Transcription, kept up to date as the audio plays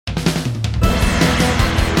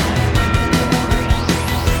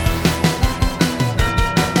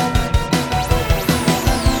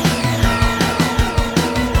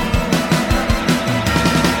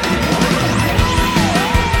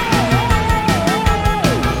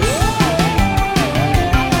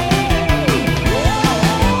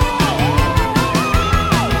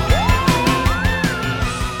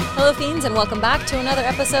and welcome back to another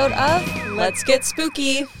episode of Let's Get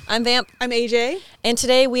Spooky. I'm Vamp. I'm AJ. And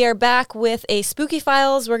today we are back with a Spooky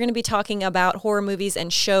Files. We're going to be talking about horror movies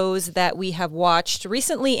and shows that we have watched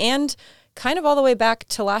recently and kind of all the way back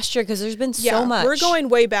to last year because there's been so much. We're going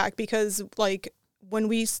way back because when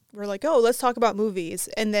we were like, oh, let's talk about movies.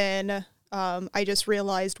 And then I just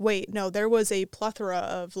realized, wait, no, there was a plethora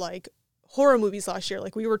of horror movies last year.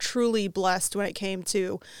 We were truly blessed when it came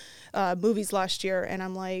to movies last year. And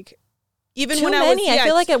I'm like, even too when many. I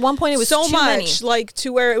feel like at one point it was so too much, many.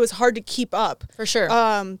 to where it was hard to keep up. For sure.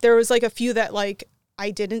 There was a few that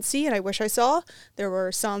I didn't see and I wish I saw. There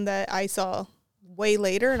were some that I saw way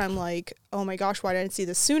later and I'm like, oh my gosh, why didn't I see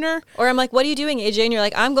this sooner? Or I'm like, what are you doing, AJ? And you're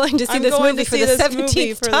like, I'm going to see this movie for the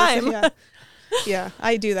 17th time. Yeah,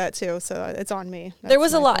 I do that too, so it's on me. There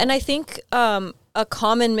was a lot, and I think a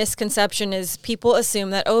common misconception is people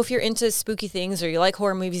assume that, if you're into spooky things or you like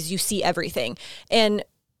horror movies, you see everything. And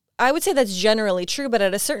I would say that's generally true, but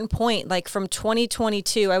at a certain point, from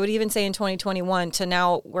 2022, I would even say in 2021 to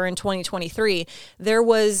now we're in 2023, there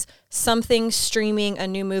was something streaming, a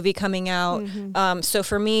new movie coming out. Mm-hmm. So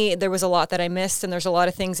for me, there was a lot that I missed, and there's a lot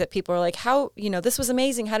of things that people are like, how, this was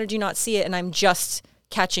amazing. How did you not see it? And I'm just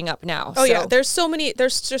catching up now. Oh, yeah. There's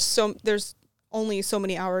only so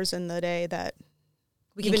many hours in the day that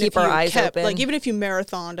we can keep our eyes open. Even if you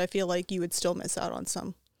marathoned, I feel like you would still miss out on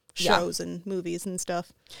some shows and movies and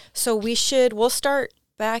stuff. So we'll start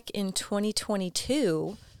back in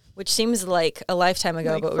 2022, which seems like a lifetime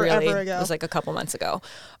ago, but really it was a couple months ago.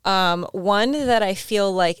 One that I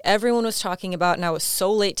feel like everyone was talking about and I was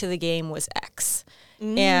so late to the game was X.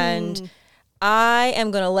 And I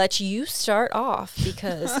am going to let you start off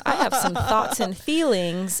because I have some thoughts and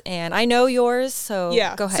feelings and I know yours. So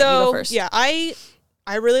go ahead, you go first. Yeah, I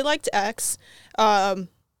really liked X.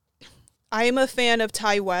 I am a fan of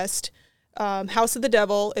Ty West. House of the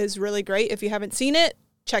Devil is really great. If you haven't seen it,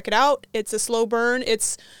 check it out. It's a slow burn.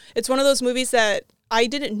 It's one of those movies that I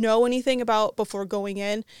didn't know anything about before going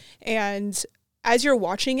in. And as you're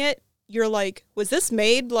watching it, you're like, was this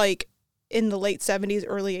made in the late 70s,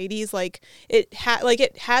 early 80s? It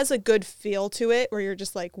has a good feel to it where you're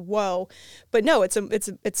just like, whoa. But no,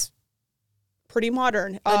 it's pretty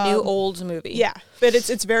modern. A new old movie. Yeah, but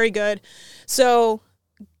it's very good. So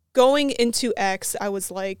going into X, I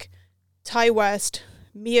was like, Ty West,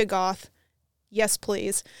 Mia Goth, yes,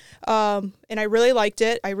 please. And I really liked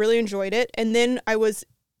it. I really enjoyed it. And then I was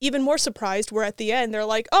even more surprised where at the end, they're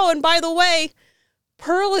like, oh, and by the way,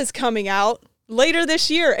 Pearl is coming out later this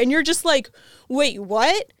year. And you're just like, wait,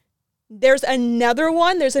 what? There's another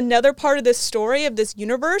one. There's another part of this story, of this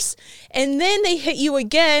universe. And then they hit you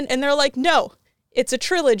again and they're like, no, it's a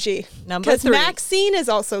trilogy. Number 3. Because Maxine is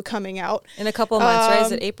also coming out. In a couple of months, right?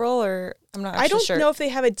 Is it April or I'm not actually sure. I don't know if they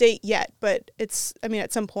have a date yet, but at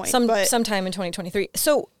some point. Sometime in 2023.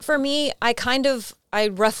 So for me, I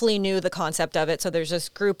roughly knew the concept of it. So there's this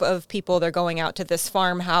group of people, they're going out to this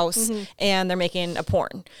farmhouse and they're making a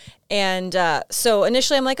porn. And so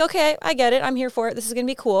initially I'm like, okay, I get it. I'm here for it. This is going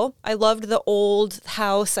to be cool. I loved the old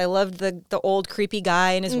house. I loved the old creepy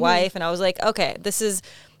guy and his wife. And I was like, okay,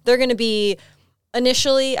 they're going to be,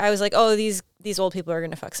 initially I was like, oh, these old people are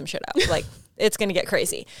going to fuck some shit up. It's going to get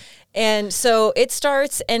crazy. And so it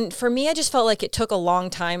starts. And for me, I just felt like it took a long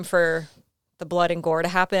time for the blood and gore to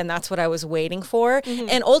happen, and that's what I was waiting for.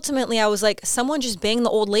 And ultimately I was like, someone just bang the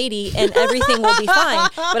old lady and everything will be fine.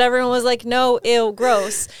 But everyone was like, no, ew,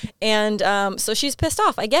 gross. And so she's pissed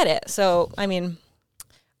off. I get it. So I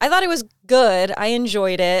thought it was good. I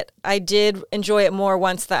enjoyed it. I did enjoy it more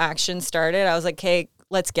once the action started. I was like, hey,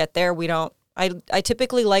 let's get there. I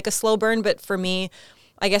typically like a slow burn, but for me,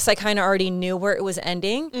 I guess I kind of already knew where it was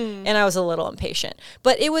ending and I was a little impatient.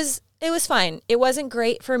 But it was fine. It wasn't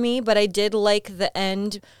great for me, but I did like the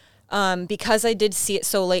end because I did see it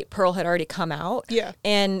so late. Pearl had already come out. Yeah.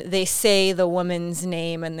 And they say the woman's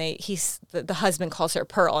name and the husband calls her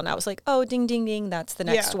Pearl. And I was like, oh, ding, ding, ding. That's the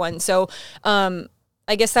next one. So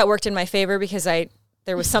I guess that worked in my favor because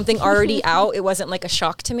there was something already out. It wasn't like a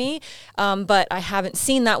shock to me. But I haven't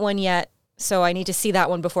seen that one yet. So I need to see that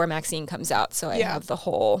one before Maxine comes out. So I have the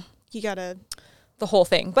whole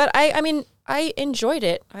thing. But I enjoyed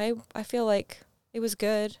it. I feel like it was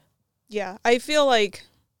good. Yeah, I feel like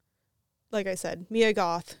I said, Mia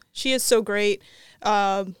Goth, she is so great.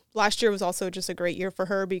 Last year was also just a great year for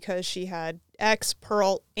her because she had X,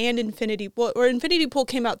 Pearl, and Infinity Pool. Or Infinity Pool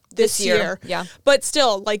came out this year. Yeah. But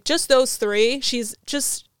still, just those three, she's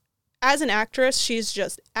just, as an actress, she's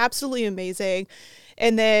just absolutely amazing.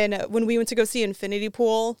 And then when we went to go see Infinity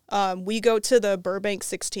Pool, we go to the Burbank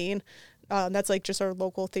 16. That's like just our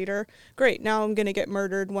local theater. Great. Now I'm gonna get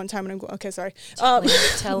murdered one time, and I'm going. Okay, sorry.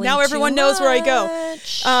 Telling now everyone knows where I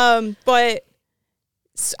go. But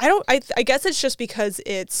I guess it's just because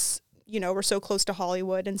it's, we're so close to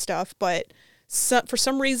Hollywood and stuff. But for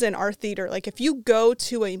some reason, our theater, like if you go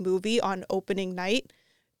to a movie on opening night,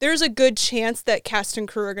 there's a good chance that cast and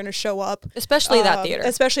crew are going to show up. Especially that theater.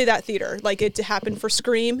 Especially that theater. Like it happened for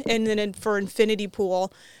Scream, and then for Infinity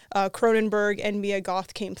Pool, Cronenberg and Mia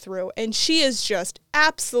Goth came through. And she is just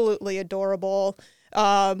absolutely adorable.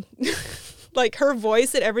 Like her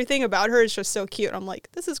voice and everything about her is just so cute. I'm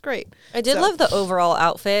like, this is great. I did love the overall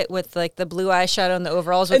outfit with like the blue eyeshadow and the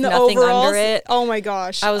overalls with nothing under it. Oh my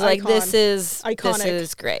gosh. I was like, this is iconic. This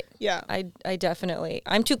is great. Yeah. I definitely,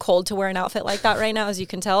 I'm too cold to wear an outfit like that right now, as you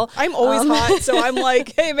can tell. I'm always hot, so I'm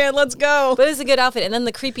like, hey man, let's go. But it's a good outfit. And then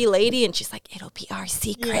the creepy lady, and she's like, it'll be our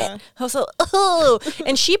secret. Yeah. I was like, oh.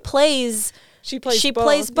 And she plays both.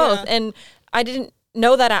 Yeah. And I didn't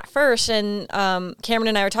know that at first, and Cameron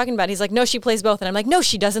and I were talking about it. He's like, no, she plays both, and I'm like, no,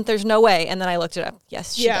 she doesn't, there's no way. And then I looked it up.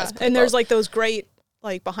 Yes, she does play and both. There's like those great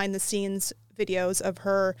like behind the scenes videos of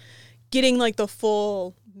her getting like the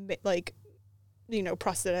full like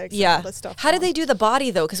prosthetics and all that stuff. How did they do the body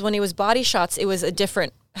though? Because when it was body shots, it was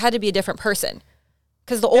had to be a different person,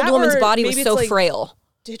 because the old woman's body was so frail.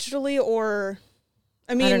 Digitally, or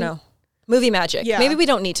I don't know. Movie magic. Yeah. Maybe we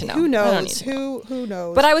don't need to know. Who knows? Who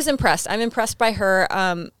knows? But I was impressed. I'm impressed by her.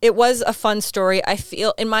 It was a fun story.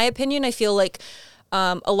 In my opinion, I feel like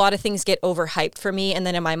a lot of things get overhyped for me, and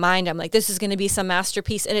then in my mind, I'm like, this is going to be some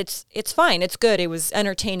masterpiece, and it's fine. It's good. It was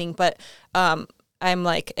entertaining, but I'm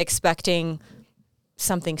like expecting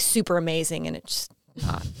something super amazing, and it's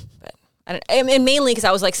not. But and mainly because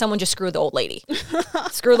I was like, someone just screw the old lady.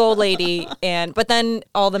 But then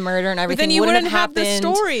all the murder and everything then you wouldn't have happened.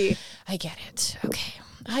 The story. I get it. Okay.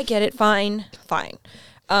 I get it. Fine.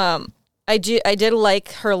 I did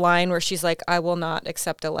like her line where she's like, I will not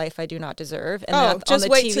accept a life I do not deserve. And just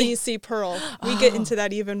wait TV. till you see Pearl. We get into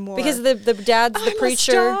that even more. Because the dad's the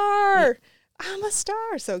preacher. I'm a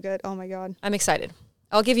star. So good. Oh my God. I'm excited.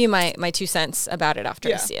 I'll give you my 2 cents about it after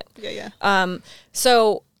I see it. Yeah.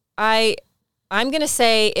 So I'm going to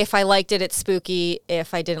say if I liked it, it's spooky.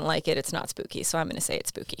 If I didn't like it, it's not spooky. So I'm going to say it's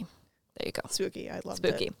spooky. There you go. Spooky. I love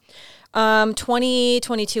spooky. It.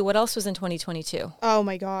 2022. What else was in 2022? Oh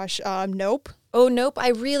my gosh. Nope. Oh, Nope. I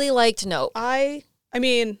really liked Nope. I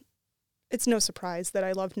mean, it's no surprise that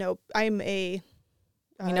I love Nope. I'm a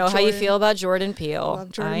you know how you feel about Jordan Peele. I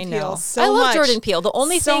love Jordan Peele I love Jordan Peele. The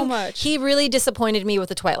only thing he really disappointed me with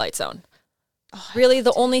The Twilight Zone. Oh, really,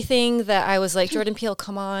 the only thing that I was like, Jordan Peele,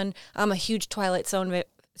 come on! I'm a huge Twilight Zone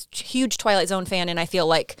fan, and I feel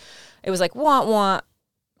like it was like want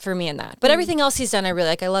for me in that. But everything else he's done, I really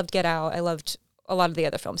like. I loved Get Out. I loved a lot of the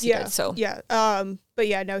other films he did. So but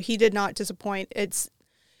yeah, no, he did not disappoint.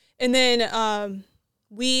 And then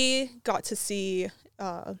we got to see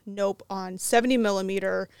Nope on 70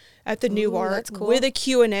 millimeter at the Newark with a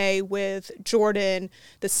Q&A with Jordan,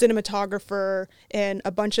 the cinematographer, and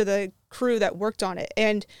a bunch of the crew that worked on it.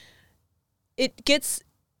 And it gets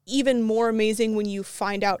even more amazing when you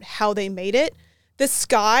find out how they made it. The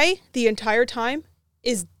sky the entire time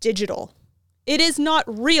is digital. It is not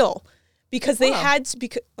real because they had to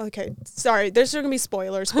okay, sorry, there's going to be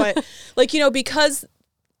spoilers, but because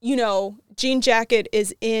Jean Jacket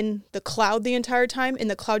is in the cloud the entire time, and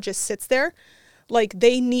the cloud just sits there. Like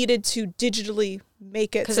they needed to digitally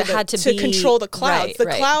make it so to control the clouds.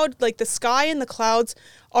 Cloud, like the sky and the clouds,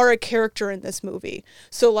 are a character in this movie.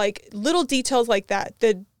 So like little details like that.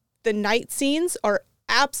 The night scenes are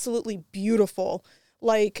absolutely beautiful.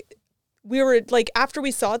 Like we were like after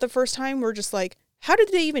we saw it the first time, we're just like, how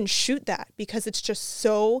did they even shoot that? Because it's just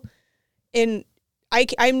so in.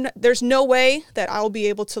 I'm there's no way that I'll be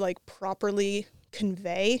able to like properly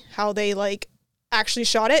convey how they like actually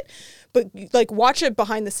shot it, but like watch it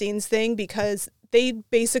behind the scenes thing, because they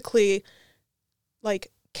basically like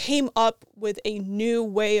came up with a new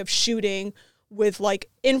way of shooting with like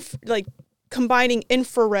combining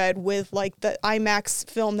infrared with like the IMAX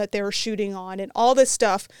film that they were shooting on and all this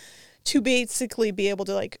stuff to basically be able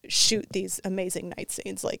to like shoot these amazing night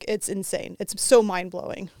scenes. Like it's insane. It's so mind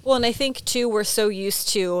blowing. Well, and I think too, we're so used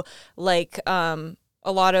to like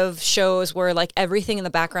a lot of shows where like everything in the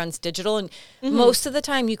background's digital, and most of the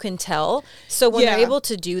time you can tell. So when they're able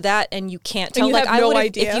to do that and you can't tell, like I would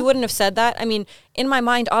have, if you wouldn't have said that, I mean, in my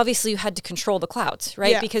mind, obviously you had to control the clouds,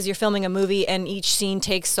 right? Yeah. Because you're filming a movie and each scene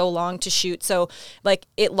takes so long to shoot. So like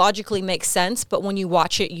it logically makes sense, but when you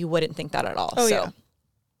watch it, you wouldn't think that at all. Oh, so.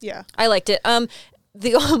 Yeah. I liked it.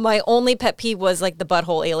 my only pet peeve was like the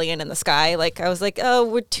butthole alien in the sky. Like I was like, oh,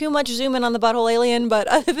 we're too much zooming on the butthole alien, but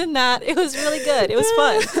other than that, it was really good. It was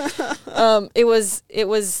fun. It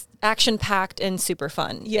was action packed and super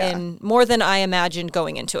fun. Yeah, and more than I imagined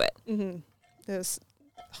going into it. Mm-hmm.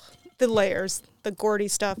 The layers, the Gordy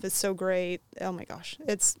stuff is so great. Oh my gosh,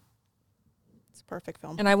 it's a perfect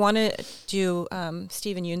film. And I want to do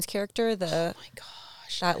Stephen Yeun's character, oh my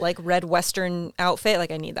gosh, that like red Western outfit.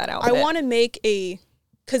 Like I need that outfit. I want to make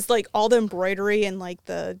because like all the embroidery and like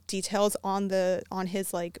the details on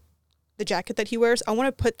his like the jacket that he wears, I want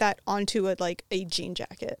to put that onto a jean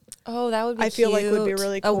jacket. Oh, that would be I feel like would be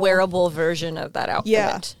really cool. A wearable version of that outfit.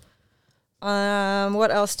 Yeah. What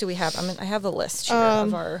else do we have? I have the list here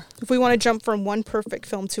of our. If we want to jump from one perfect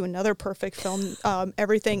film to another perfect film,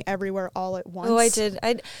 Everything Everywhere All at Once. Oh, I did.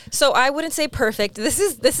 So I wouldn't say perfect.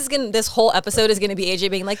 This whole episode is gonna be AJ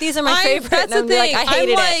being like, these are my favorite. That's and the thing. I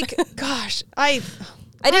hated it. Gosh, I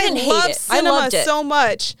didn't hate it. Cinema I loved it so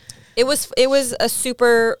much. It was a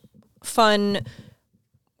super fun,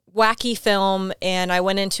 wacky film, and I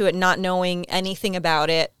went into it not knowing anything about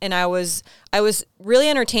it, and I was really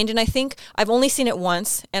entertained. And I think I've only seen it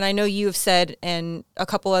once, and I know you have said, and a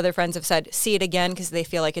couple other friends have said, see it again because they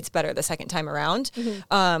feel like it's better the second time around,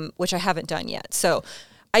 which I haven't done yet. So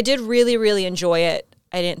I did really, really enjoy it.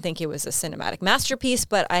 I didn't think it was a cinematic masterpiece,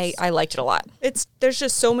 but I liked it a lot. There's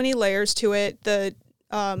just so many layers to it. The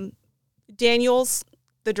Daniels,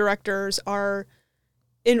 the directors are.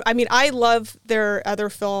 I love their other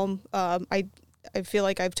film. I feel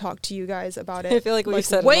like I've talked to you guys about it. I feel like we've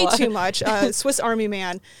said way it a lot. too much. Swiss Army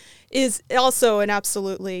Man is also an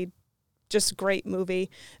absolutely just great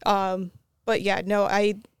movie. But yeah, no,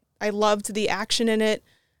 I loved the action in it,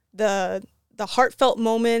 the heartfelt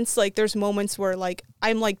moments. Like there's moments where like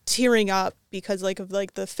I'm like tearing up because like of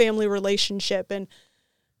like the family relationship, and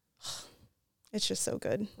it's just so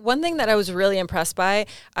good. One thing that I was really impressed by,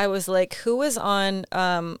 I was like, who was on,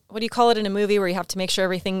 what do you call it in a movie where you have to make sure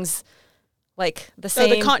everything's like the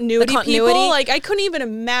same? The continuity people? Like I couldn't even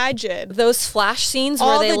imagine. Those flash scenes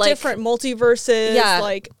all where they the different multiverses. Yeah,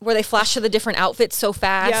 like where they flash to the different outfits so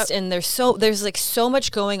fast. Yep. And there's like so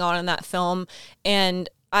much going on in that film. And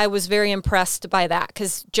I was very impressed by that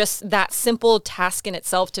because just that simple task in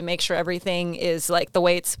itself to make sure everything is like the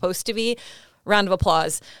way it's supposed to be. Round of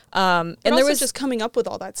applause. And there was just coming up with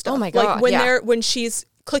all that stuff. Oh my God. Like when she's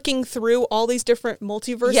clicking through all these different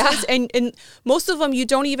multiverses, and most of them you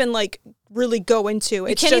don't even like really go into.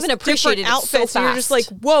 It's you can't just even appreciate different it. outfits. So and you're just like,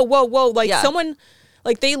 whoa. Like someone,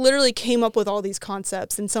 like they literally came up with all these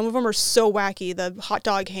concepts, and some of them are so wacky. The hot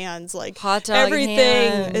dog hands, like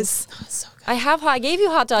everything is so good. I gave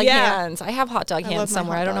you hot dog hands. I have hot dog hands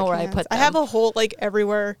somewhere. I don't know where I put them. I have a whole like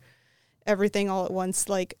everything all at once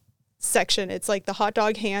like section. It's like the hot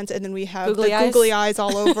dog hands, and then we have googly eyes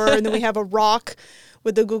all over, and then we have a rock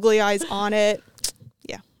with the googly eyes on it.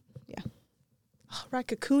 Yeah. Oh,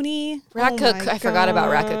 Raccacoonie. I forgot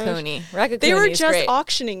about Raccacoonie. They were just great.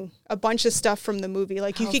 Auctioning a bunch of stuff from the movie.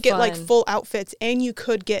 Like you could get like full outfits, and you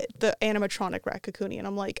could get the animatronic Raccacoonie. And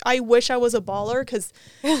I'm like, I wish I was a baller because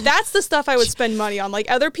that's the stuff I would spend money on.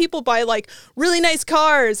 Like other people buy like really nice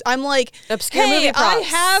cars. I'm like, obscure movie props. I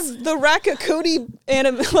have the Raccacoonie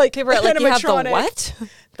animatronic. You have the what?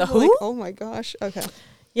 The who? Like, oh my gosh. Okay.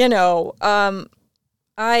 You know,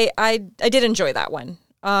 I did enjoy that one.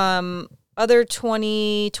 Other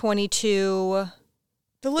 2022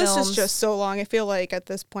 the list films. Is just so long. I feel like at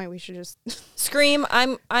this point we should just Scream.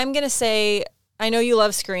 I'm gonna say I know you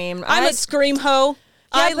love Scream. I'm a Scream hoe.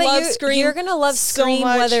 Yeah, I love Scream. You're gonna love Scream so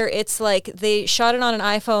much. whether it's like they shot it on an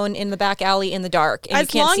iPhone in the back alley in the dark and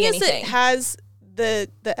as you can't see anything. As long as it has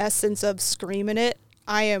the essence of Scream in it,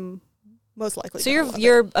 I am most likely. So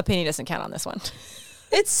your opinion doesn't count on this one.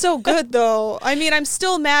 It's so good, though. I mean, I'm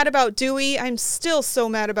still mad about Dewey. I'm still so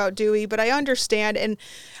mad about Dewey, but I understand. And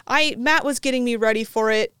Matt was getting me ready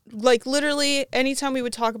for it. Like, literally, anytime we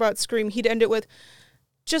would talk about Scream, he'd end it with,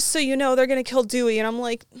 just so you know, they're going to kill Dewey. And I'm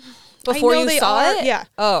like, before you saw it? Yeah.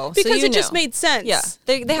 Oh, because so it just made sense. Yeah.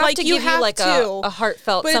 They have to give you like a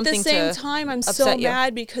heartfelt but something to But at the same time, I'm so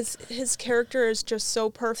mad because his character is just so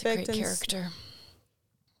perfect. It's a great character.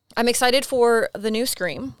 I'm excited for the new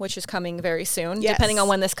Scream, which is coming very soon. Yes. Depending on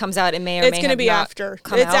when this comes out, it may or it's may gonna have be not after.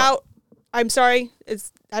 Come it's out. I'm sorry.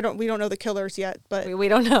 We don't know the killers yet, but we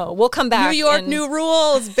don't know. We'll come back. New York, new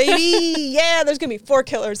rules, baby. Yeah, there's gonna be 4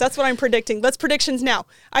 killers. That's what I'm predicting. Let's predictions now.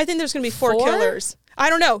 I think there's gonna be 4 killers. I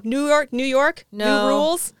don't know. New York, no. New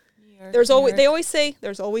rules. They always say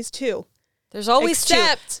there's always 2. There's always 2.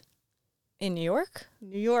 Except in New York.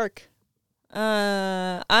 New York.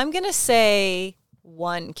 I'm gonna say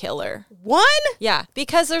one killer. One? Yeah,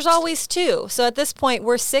 because there's always two. So at this point,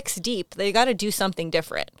 we're 6 deep. They got to do something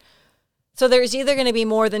different. So there's either going to be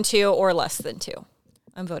more than 2 or less than 2.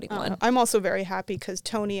 I'm voting 1. I'm also very happy because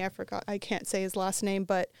Tony, I can't say his last name,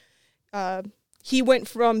 but he went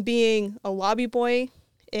from being a lobby boy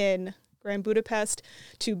in Grand Budapest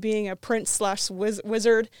to being a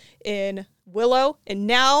prince/wizard in Willow, and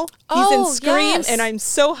now he's in Scream, yes. and I'm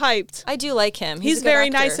so hyped. I do like him. He's a good very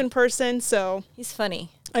actor. nice in person, so He's funny.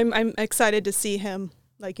 I'm excited to see him,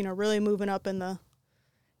 like, really moving up in the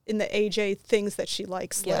AJ things that she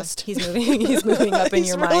likes list. He's moving up in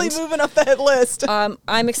your mind. He's really moving up that list.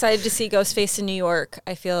 I'm excited to see Ghostface in New York.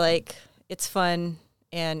 I feel like it's fun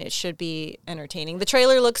and it should be entertaining. The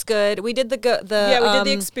trailer looks good. We did we did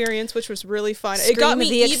the experience, which was really fun. Scream It got me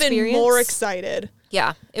the even Experience. more excited.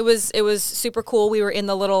 Yeah, it was super cool. We were in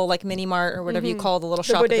the little like mini mart or whatever you call the little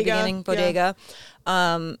shop bodega, at the beginning, bodega.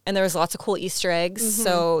 Yeah. And there was lots of cool Easter eggs,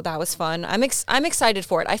 so that was fun. I'm excited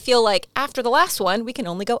for it. I feel like after the last one, we can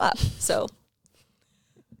only go up. So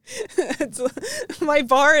my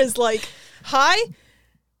bar is like high,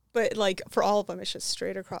 but like for all of them, it's just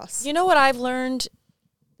straight across. you know what I've learned?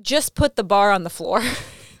 Just put the bar on the floor.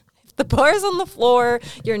 If the bar's on the floor,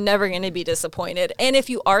 you're never going to be disappointed. And if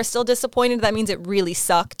you are still disappointed, that means it really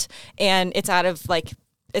sucked and it's out of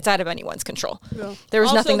anyone's control. Yeah. There was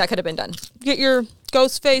Also, nothing that could have been done. Get your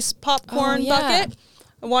Ghostface popcorn bucket.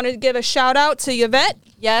 I wanted to give a shout out to Yvette.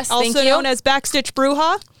 Yes, thank also you. known as Backstitch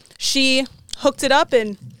Bruja. She hooked it up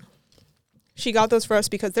and she got those for us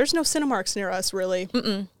because there's no Cinemarks near us, really.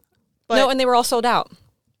 But, No, and they were all sold out.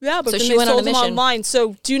 yeah, but so then she they went on a sold them mission. online.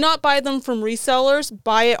 So do not buy them from resellers.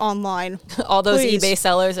 Buy it online. All those Please. eBay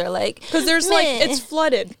sellers are like, Because there's like, it's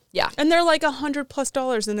flooded. yeah, And they're like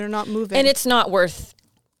 $100+ and they're not moving. and it's not worth.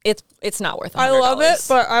 It's not worth $100. I love it,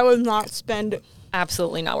 but I would not spend it.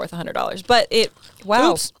 absolutely not worth $100. But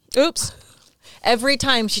wow. Oops. Every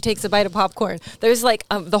time she takes a bite of popcorn, there's like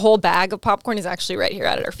the whole bag of popcorn is actually right here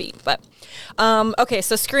at our feet. But okay,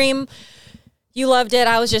 so Scream, you loved it.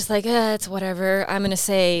 I was just like, it's whatever. I'm gonna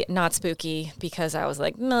say not spooky because I was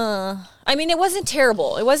like, nah. I mean, it wasn't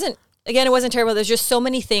terrible. It wasn't terrible. There's just so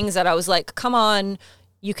many things that I was like, come on,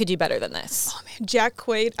 you could do better than this. Oh man, Jack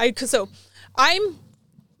Quaid. I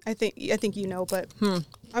think you know, but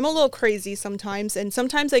I'm a little crazy sometimes, and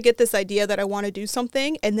sometimes I get this idea that I want to do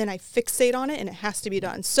something, and then I fixate on it, and it has to be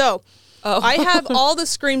done. So I have all the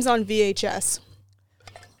Screams on VHS.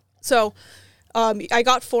 So I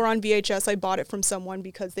got 4 on VHS. I bought it from someone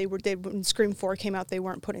because when Scream 4 came out, they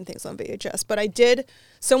weren't putting things on VHS. But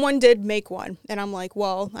someone did make one, and I'm like,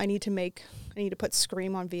 well, I need to put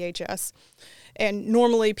Scream on VHS. And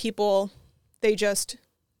normally people, they just,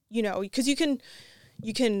 because you can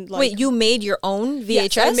like... Wait, you made your own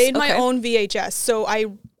VHS? Yes, I made my own VHS. So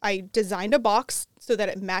I designed a box so that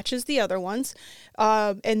it matches the other ones.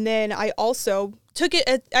 And then I also took it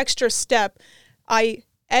an extra step. I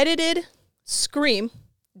edited Scream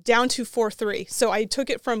down to 4:3. So I took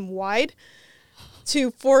it from wide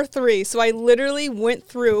to 4:3. So I literally went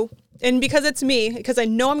through, and because it's me, because I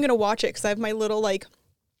know I'm going to watch it because I have my little like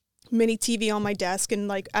mini TV on my desk, and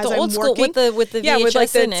like as the I'm old working school with the VHS with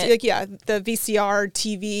like in it. the VCR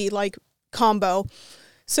TV like combo.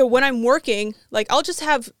 So when I'm working, like I'll just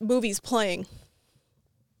have movies playing,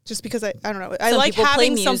 just because I don't know, I Some like people play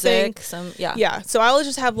having music, something. Yeah. So I'll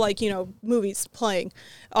just have like movies playing.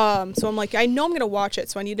 So I'm like, I know I'm gonna watch it,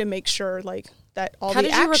 so I need to make sure like that all the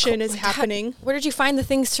action is happening. Where did you find the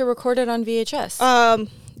things to record it on VHS? I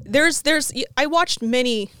watched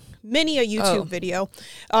many a YouTube video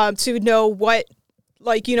to know what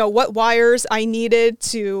wires I needed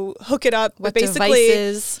to hook it up. What but basically,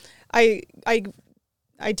 devices? I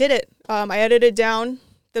did it. I edited down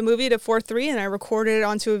the movie to 4:3 and I recorded it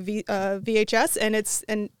onto a VHS, and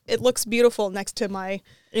it looks beautiful next to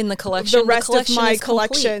In the collection. the rest of my is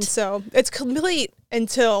collection. complete. So it's complete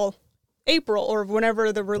until April or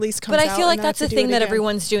whenever the release comes out. But I feel like and that's have the to do thing it that again.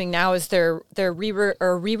 everyone's doing now is they're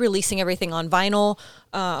re-releasing everything on vinyl.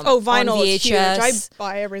 Vinyl on is huge. VHS. I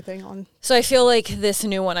buy everything on. So I feel like this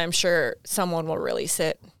new one, I'm sure someone will release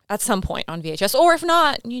it at some point on VHS, or if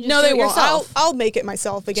not, you just No, do they it won't. yourself. I'll make it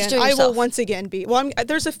myself again. do it I will yourself. once again be. Well,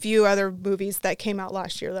 there's a few other movies that came out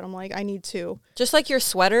last year that I'm like, I need to. Just like your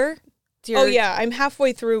sweater. Oh yeah, I'm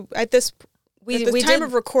halfway through at this. We at the time did-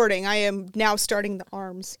 of recording, I am now starting the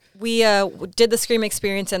arms. We did the Scream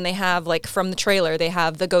experience, and they have like from the trailer, they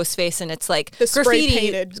have the ghost face, and it's like The spray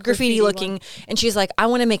painted graffiti looking. And she's like, I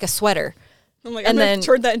want to make a sweater. I'm like, And I'm gonna then-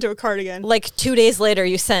 turn that into a cardigan. Like 2 days later,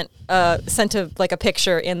 you sent a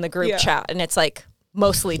picture in the group Yeah. chat, and it's like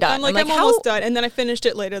mostly done. I'm almost done, and then I finished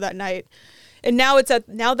it later that night. And now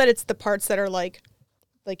that it's the parts that are like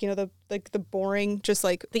like, you know, the boring, just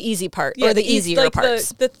like the easy part or the easier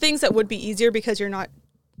parts. The things that would be easier because you're not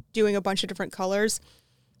doing a bunch of different colors.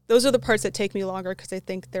 Those are the parts that take me longer because I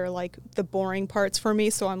think they're like the boring parts for me.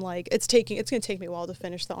 So I'm like, it's going to take me a while to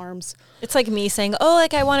finish the arms. It's like me saying, oh,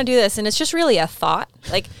 like I want to do this. And it's just really a thought.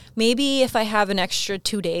 Like maybe if I have an extra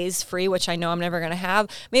 2 days free, which I know I'm never going to have,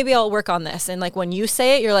 maybe I'll work on this. And like when you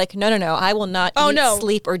say it, you're like, no, I will not eat,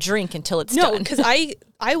 sleep, or drink until it's done. No, because I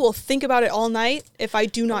will think about it all night if I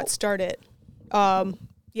do not start it. God.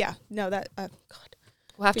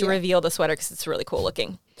 We'll have to reveal the sweater because it's really cool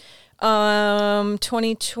looking.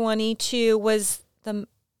 2022 was the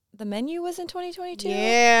Menu was in 2022.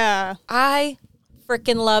 Yeah. I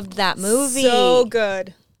freaking loved that movie. So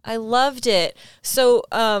good. I loved it. So,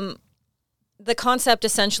 the concept,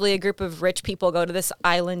 essentially, a group of rich people go to this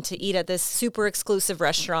island to eat at this super exclusive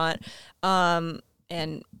restaurant. And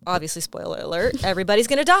obviously, spoiler alert, everybody's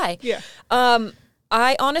going to die. Yeah.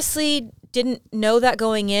 I honestly didn't know that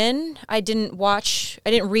going in. I didn't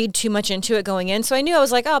read too much into it going in. So I knew, I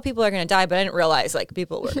was like, oh, people are going to die, but I didn't realize like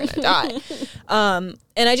people were going to die.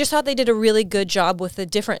 And I just thought they did a really good job with the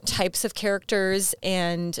different types of characters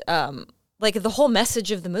and like the whole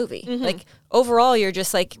message of the movie. Mm-hmm. Like overall, you're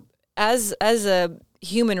just like, as a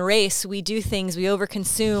human race, we do things, we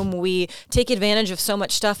overconsume, we take advantage of so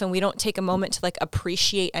much stuff, and we don't take a moment to like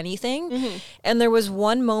appreciate anything. Mm-hmm. And there was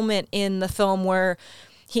one moment in the film where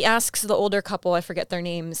he asks the older couple, I forget their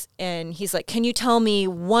names, and he's like, can you tell me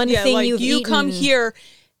one thing like you've you eaten? Come here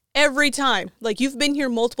every time. Like you've been here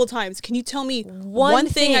multiple times. Can you tell me one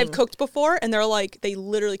thing I've cooked before? And they're like, they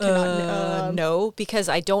literally cannot. No, because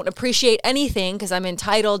I don't appreciate anything because I'm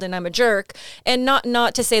entitled and I'm a jerk. And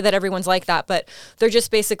not to say that everyone's like that, but they're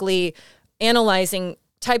just basically analyzing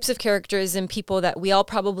types of characters and people that we all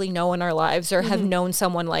probably know in our lives or have known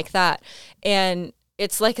someone like that. And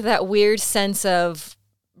it's like that weird sense of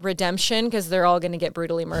redemption because they're all going to get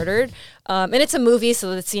brutally murdered. And it's a movie,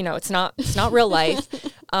 so it's, you know, it's not real life.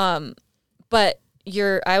 But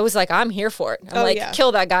I was like, I'm here for it. I'm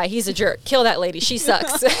kill that guy. He's a jerk. Kill that lady. She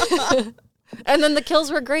sucks. And then the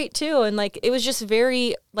kills were great too. And like, it was just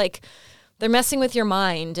very like, they're messing with your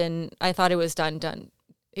mind. And I thought it was done.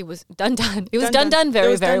 It was done. It was done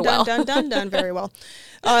very well. Done very well.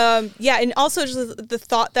 And also just the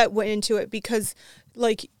thought that went into it because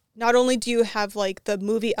like, not only do you have like the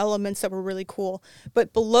movie elements that were really cool,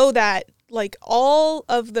 but below that, like all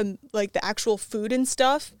of the like the actual food and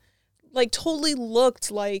stuff, like totally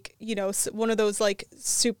looked like, you know, one of those like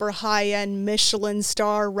super high end Michelin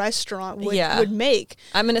star restaurant would make.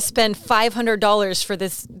 I'm gonna spend $500 for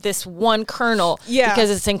this one kernel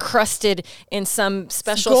because it's encrusted in some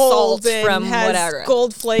special salt from whatever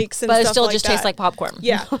gold flakes and but stuff it still like just tastes like popcorn.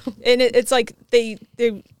 Yeah, and it's like they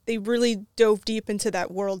really dove deep into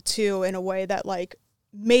that world too in a way that like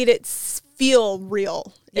made it feel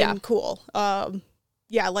real and cool.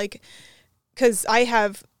 Like because I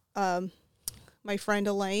have my friend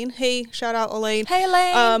Elaine. Hey, shout out Elaine. Hey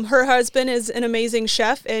Elaine. Her husband is an amazing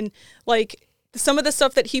chef, and like some of the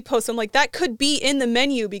stuff that he posts, I'm like, that could be in the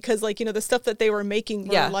menu because like, you know, the stuff that they were making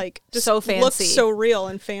were like just so fancy, looked so real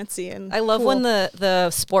and fancy. And I love when the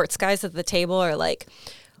sports guys at the table are like,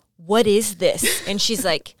 what is this? And she's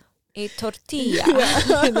like, a tortilla.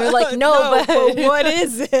 And they're like, no, but what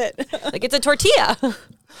is it? Like, it's a tortilla.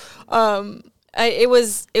 It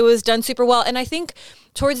was done super well. And I think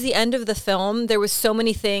towards the end of the film, there was so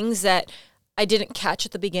many things that I didn't catch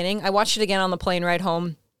at the beginning. I watched it again on the plane ride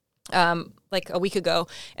home like a week ago.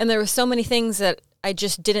 And there were so many things that I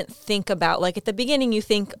just didn't think about. Like at the beginning, you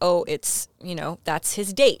think, oh, it's, you know, that's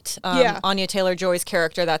his date. Anya Taylor-Joy's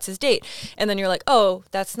character, that's his date. And then you're like, oh,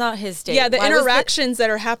 that's not his date. Yeah, the interactions that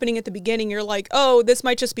are happening at the beginning, you're like, oh, this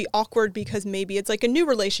might just be awkward because maybe it's like a new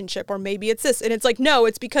relationship or maybe it's this. And it's like, no,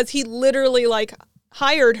 it's because he literally like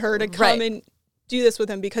hired her to come and do this with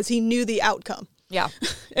him because he knew the outcome. Yeah.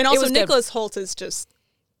 And also Nicholas Hoult is just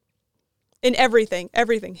in everything.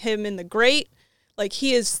 Him in The Great. Like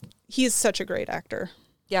he's such a great actor.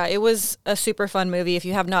 Yeah, it was a super fun movie. If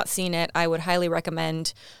you have not seen it, I would highly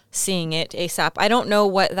recommend seeing it ASAP. I don't know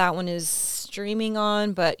what that one is streaming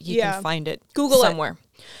on, but you can find it Google somewhere.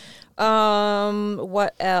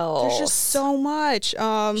 What else? There's just so much.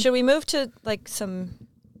 Should we move to like some?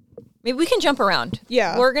 Maybe we can jump around.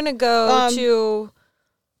 Yeah, we're gonna go to.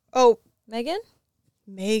 Oh, Megan.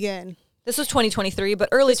 This was 2023, but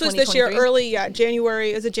early. This was this year, early. Yeah,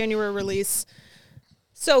 January is a January release.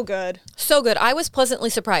 So good. I was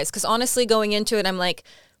pleasantly surprised because honestly, going into it, I'm like,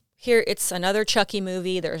 here, it's another Chucky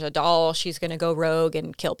movie. There's a doll. She's going to go rogue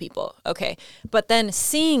and kill people. Okay. But then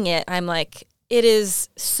seeing it, I'm like, it is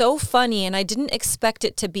so funny. And I didn't expect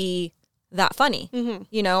it to be that funny.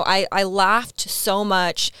 You know, I laughed so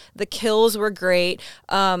much. The kills were great.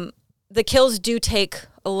 The kills do take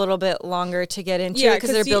a little bit longer to get into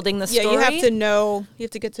because they're building the story. Yeah, you have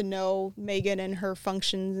to get to know Megan and her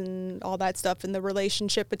functions and all that stuff and the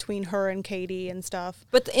relationship between her and Katie and stuff.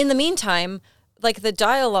 But in the meantime, like the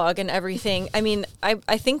dialogue and everything, I mean, I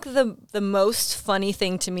think the most funny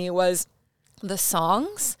thing to me was the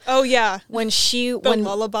songs. Oh yeah. When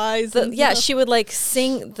lullabies. She would like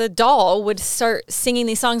sing, the doll would start singing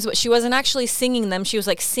these songs, but she wasn't actually singing them. She was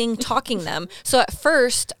like talking them. So at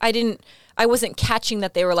first I wasn't catching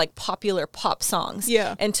that they were like popular pop songs.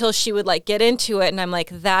 Yeah. Until she would like get into it and I'm like,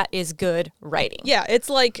 that is good writing. Yeah.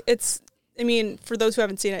 I mean, for those who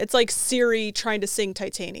haven't seen it, it's like Siri trying to sing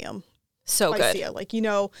Titanium. So good. Sia. Like, you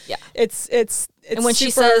know, yeah. It's and when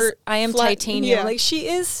she says, I am titanium, like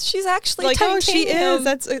she's actually like, titanium. Oh,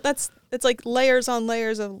 she is. It's like layers on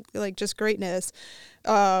layers of like just greatness.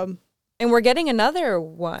 And we're getting another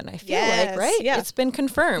one, I feel like, right? Yeah. It's been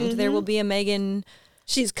confirmed. There will be a Megan.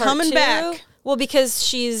 She's coming back. Well, because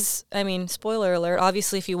she's, I mean, spoiler alert.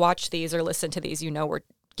 Obviously, if you watch these or listen to these, you know we're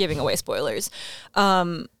giving away spoilers.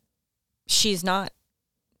 She's not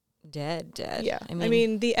dead. Yeah. I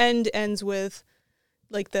mean, the end ends with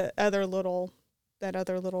like that other little,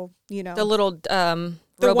 you know. The little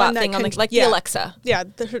robot thing on the Alexa. Yeah.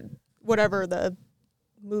 Whatever the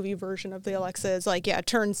movie version of the Alexa is like,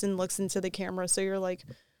 turns and looks into the camera. So you're like,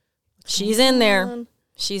 she's in there.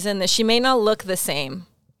 She's in there. She may not look the same.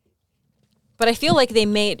 But I feel like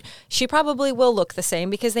she probably will look the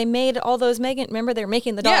same because they made all those Megan, remember they're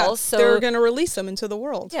making the dolls. So they're going to release them into the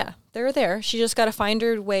world. Yeah, they're there. She just got to find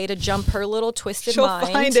her way to jump her little twisted mind.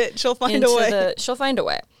 She'll find it. She'll find a way. She'll find a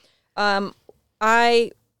way.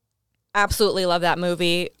 I absolutely love that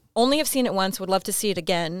movie. Only have seen it once, would love to see it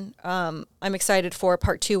again. I'm excited for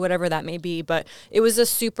part 2, whatever that may be. But it was a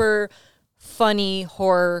super funny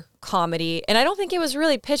horror comedy. And I don't think it was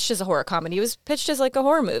really pitched as a horror comedy. It was pitched as like a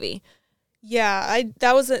horror movie. Yeah,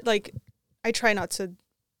 I try not to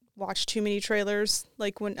watch too many trailers,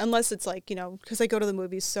 like unless it's like, you know, because I go to the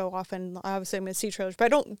movies so often, obviously I'm going to see trailers, but I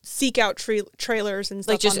don't seek out trailers and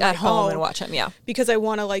stuff. Like just at home and watch them, yeah. Because I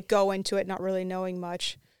want to like go into it not really knowing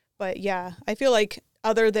much. But yeah, I feel like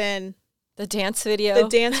other than the dance video,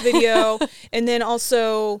 and then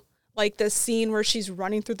also like the scene where she's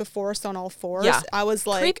running through the forest on all fours, I was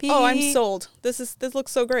like, creepy. Oh, I'm sold. This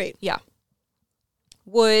looks so great. Yeah.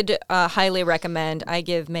 Would highly recommend. I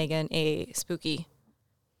give Megan a spooky.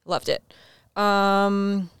 Loved it.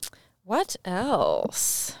 What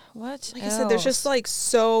else? Like I said, there's just like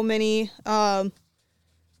so many. Did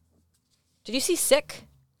you see Sick?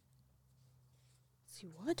 See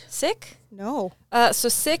what? Sick? No. So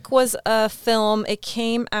Sick was a film. It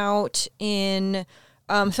came out in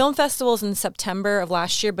film festivals in September of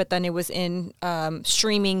last year, but then it was in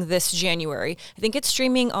streaming this January. I think it's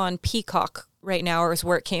streaming on Peacock right now, or is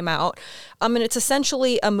where it came out. And it's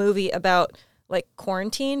essentially a movie about like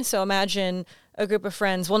quarantine. So imagine a group of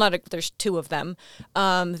friends. Well, there's 2 of them.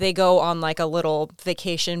 They go on like a little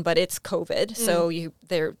vacation, but it's COVID. So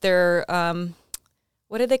they're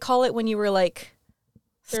what did they call it when you were like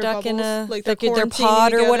stuck in a like their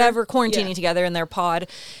pod or whatever, quarantining together in their pod,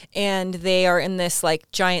 and they are in this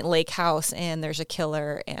like giant lake house, and there's a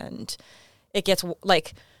killer, and it gets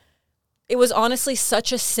like. It was honestly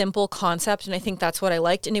such a simple concept, and I think that's what I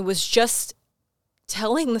liked. And it was just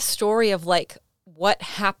telling the story of like what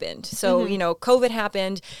happened. So, you know, COVID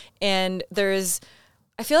happened, and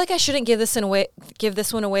I feel like I shouldn't give this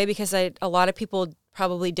one away because a lot of people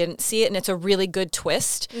probably didn't see it, and it's a really good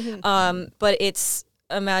twist. But it's,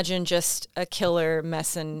 imagine just a killer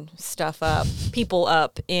messing people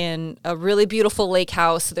up in a really beautiful lake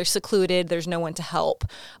house. They're secluded. There's no one to help.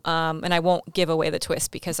 And I won't give away the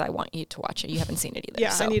twist because I want you to watch it. You haven't seen it either. Yeah,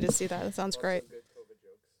 so. I need to see that. It sounds great.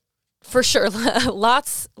 For sure.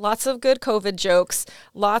 Lots of good COVID jokes.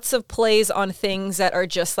 Lots of plays on things that are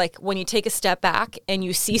just like when you take a step back and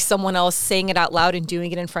you see someone else saying it out loud and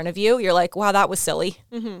doing it in front of you, you're like, wow, that was silly.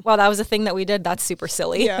 Wow, that was a thing that we did. That's super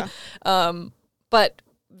silly. Yeah. But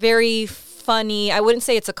very funny. I wouldn't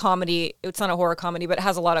say it's a comedy. It's not a horror comedy, but it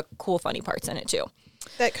has a lot of cool, funny parts in it too.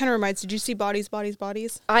 That kind of reminds. Did you see Bodies?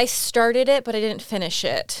 I started it, but I didn't finish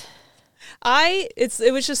it.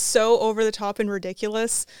 It was just so over the top and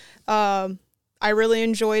ridiculous. I really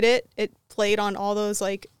enjoyed it. It played on all those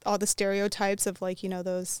like all the stereotypes of like, you know,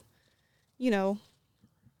 those, you know,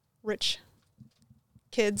 rich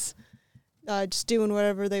kids just doing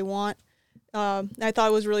whatever they want. I thought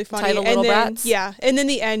it was really funny. Title Little Brats. Yeah, and then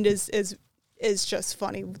the end is just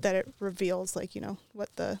funny that it reveals like, you know,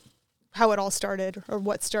 how it all started or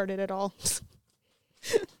what started it all.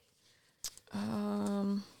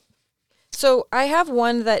 So I have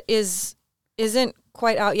one that isn't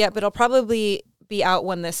quite out yet, but it'll probably be out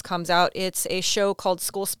when this comes out. It's a show called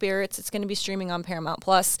School Spirits. It's going to be streaming on Paramount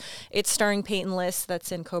Plus. It's starring Peyton List,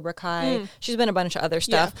 that's in Cobra Kai. She's been in a bunch of other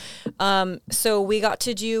stuff. Yeah. So we got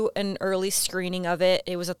to do an early screening of it.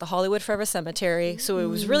 It was at the Hollywood Forever Cemetery. So it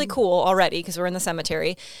was really cool already because we're in the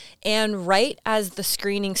cemetery. And right as the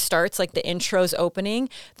screening starts, like the intro's opening,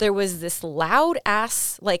 there was this loud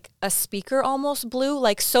ass, like a speaker almost blew,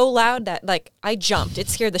 like so loud that like I jumped. It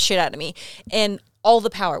scared the shit out of me. And all the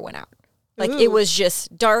power went out. Like, it was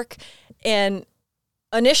just dark, and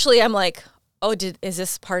initially I'm like, oh, is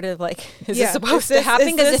this part of, like, is this supposed to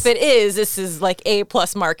happen? Because if it is, this is, like, A+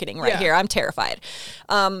 marketing right here. I'm terrified.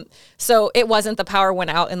 So it wasn't. The power went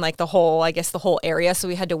out in, like, the whole area, so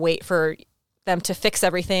we had to wait for them to fix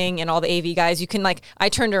everything and all the AV guys. You can, like, I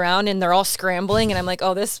turned around and they're all scrambling and I'm like,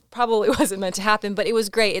 oh, this probably wasn't meant to happen, but it was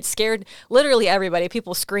great. It scared literally everybody.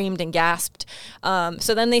 People screamed and gasped.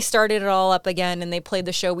 So then they started it all up again and they played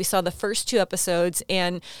the show. We saw the first 2 episodes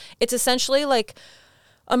and it's essentially like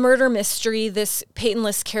a murder mystery. This Peyton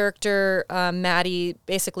List character, Maddie,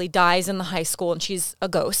 basically dies in the high school and she's a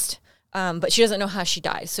ghost. But she doesn't know how she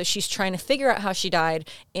died. So she's trying to figure out how she died.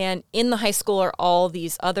 And in the high school are all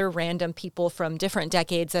these other random people from different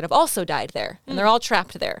decades that have also died there. And they're all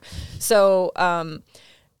trapped there. So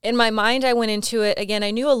in my mind, I went into it. Again,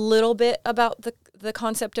 I knew a little bit about the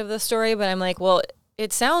concept of the story. But I'm like, well,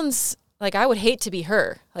 it sounds like I would hate to be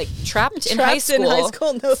her. Like trapped in high school,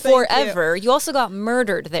 no, forever. You also got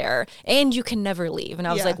murdered there. And you can never leave. And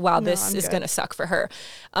I was like, wow, this is going to suck for her.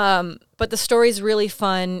 But the story's really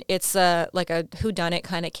fun. It's like a whodunit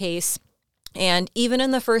kind of case. And even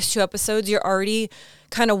in the first 2 episodes, you're already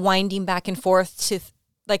kind of winding back and forth to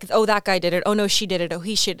like, oh, that guy did it. Oh, no, she did it. Oh,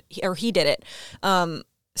 he did it.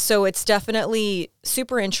 So it's definitely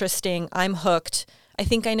super interesting. I'm hooked. I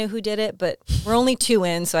think I know who did it, but we're only 2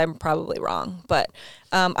 in, so I'm probably wrong. But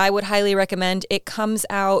I would highly recommend. It comes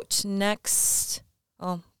out next...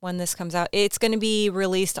 Oh, when this comes out. It's going to be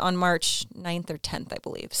released on March 9th or 10th, I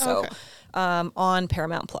believe. So on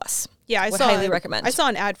Paramount Plus. Yeah, I highly recommend. I saw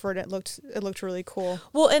an ad for it. It looked really cool.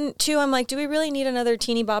 Well, and 2, I'm like, do we really need another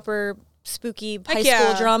teeny bopper spooky high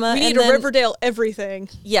school drama? We need a Riverdale everything.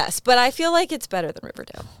 Yes, but I feel like it's better than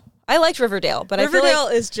Riverdale. I liked Riverdale, but Riverdale I feel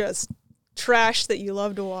like is just trash that you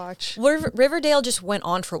love to watch. Riverdale just went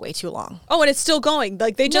on for way too long. Oh, and it's still going.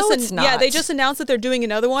 Like they just it's not. Yeah, they just announced that they're doing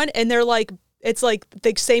another one, and they're like, it's like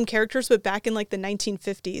the same characters but back in like the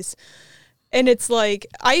 1950s. And it's like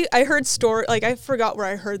I heard like I forgot where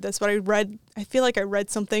I heard this, but I feel like I read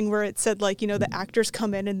something where it said like, you know, the actors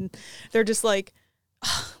come in and they're just like,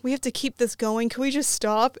 we have to keep this going. Can we just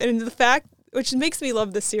stop? And the fact, which makes me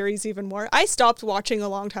love the series even more. I stopped watching a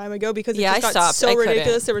long time ago because it just got so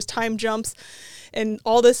ridiculous. There was time jumps and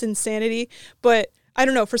all this insanity. But I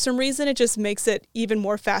don't know, for some reason it just makes it even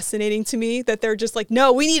more fascinating to me that they're just like,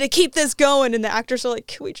 no, we need to keep this going. And the actors are like,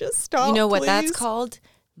 can we just stop? You know what please? That's called?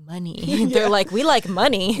 Money. They're like, we like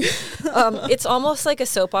money. It's almost like a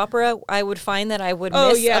soap opera. I would find that I would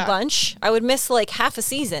miss a bunch. I would miss like half a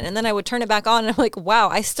season and then I would turn it back on and I'm like, wow,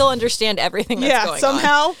 I still understand everything that's going on.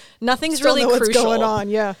 Somehow. Nothing's still really know crucial. What's going on,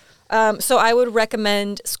 yeah. So I would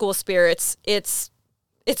recommend School Spirits. It's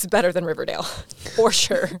better than Riverdale, for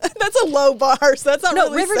sure. That's a low bar, so that's not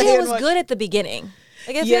really Riverdale was good at the beginning.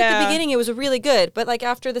 Like, I feel like at the beginning it was really good, but like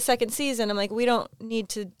after the 2nd season, I'm like, we don't need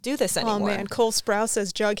to do this anymore. Oh man, Cole Sprouse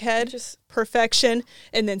as Jughead, just perfection,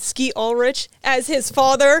 and then Skeet Ulrich as his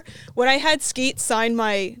father. When I had Skeet sign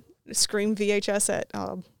my Scream VHS at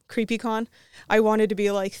CreepyCon, I wanted to be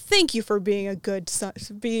like, thank you for being a good son,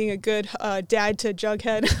 being a good dad to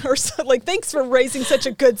Jughead, or so, like, thanks for raising such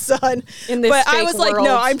a good son. In this but fake I was like, world.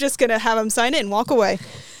 no, I'm just gonna have him sign it and walk away.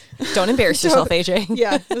 Don't embarrass yourself, AJ.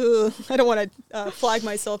 Yeah, I don't want to flag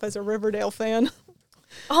myself as a Riverdale fan.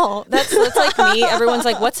 Oh, that's like me. Everyone's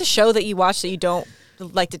like, what's a show that you watch that you don't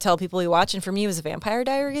like to tell people you watch? And for me, it was Vampire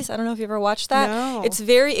Diaries. I don't know if you ever watched that. No.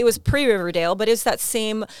 It was pre-Riverdale, but it's that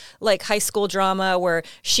same like high school drama where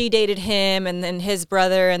she dated him and then his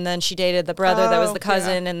brother, and then she dated the brother that was the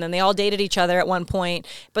cousin, and then they all dated each other at one point,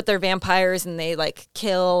 but they're vampires and they like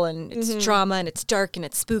kill, and it's drama and it's dark and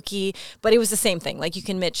it's spooky, but it was the same thing. Like you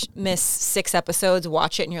can miss 6 episodes,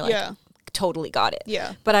 watch it, and you're like, totally got it.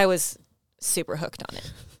 Yeah. But I was super hooked on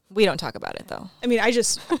it. We don't talk about it, though. I mean, I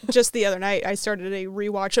just the other night, I started a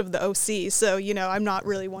rewatch of the OC, so, you know, I'm not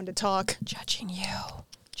really one to talk. Judging you.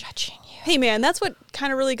 Hey, man, that's what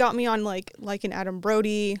kind of really got me on, like an Adam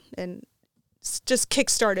Brody, and just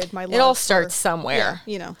kickstarted my love. It all starts somewhere.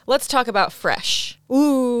 Yeah, you know. Let's talk about Fresh.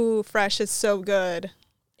 Ooh, Fresh is so good.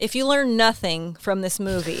 If you learn nothing from this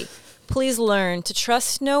movie, please learn to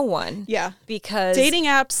trust no one. Yeah. Because dating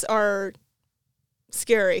apps are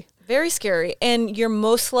scary. Very scary. And you're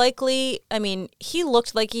most likely, I mean, he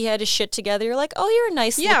looked like he had his shit together. You're like, oh, you're a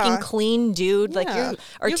nice looking, clean dude. Like, you're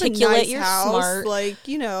articulate, you're smart. Like,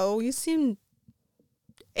 you seem...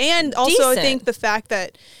 And also, decent. I think the fact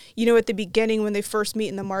that, at the beginning when they first meet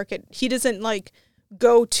in the market, he doesn't, like,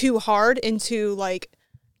 go too hard into, like,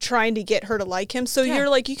 trying to get her to like him. So you're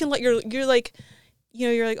like, you can let you're like,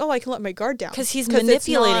 oh, I can let my guard down. Because he's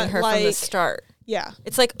manipulating her from the start. Yeah.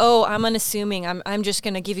 It's like, oh, I'm unassuming. I'm just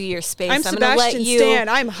going to give you your space. I'm Sebastian Stan.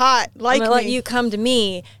 I'm hot. Like, I'm going to let you come to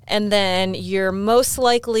me. And then you're most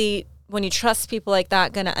likely, when you trust people like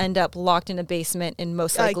that, going to end up locked in a basement and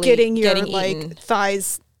most likely getting your eaten. Like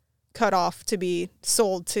thighs cut off to be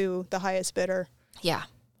sold to the highest bidder. Yeah.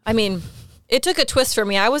 I mean, it took a twist for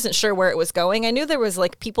me. I wasn't sure where it was going. I knew there was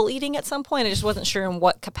like people eating at some point. I just wasn't sure in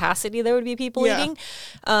what capacity there would be people eating.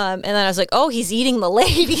 And then I was like, oh, he's eating the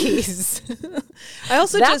ladies. I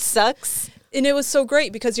also that sucks. And it was so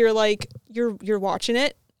great because you're like, you're watching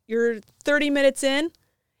it. You're 30 minutes in.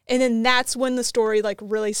 And then that's when the story like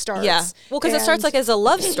really starts. Yeah. Well, because it starts like as a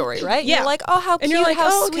love story, right? Yeah. You're like, oh, how cute,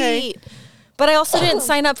 how sweet. Okay. But I also didn't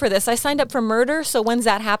sign up for this. I signed up for murder. So when's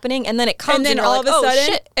that happening? And then it comes, and then all of a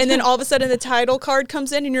sudden, shit. And then all of a sudden, the title card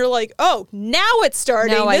comes in, and you're like, "Oh, now it's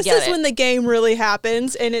starting. This is when the game really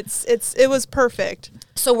happens." And it was perfect.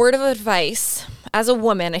 So, word of advice: as a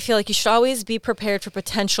woman, I feel like you should always be prepared for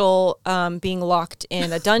potential being locked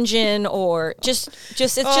in a dungeon, or just it's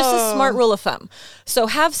just a smart rule of thumb. So,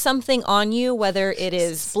 have something on you, whether it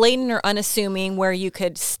is blatant or unassuming, where you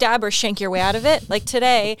could stab or shank your way out of it. Like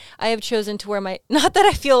today, I have chosen to wear not that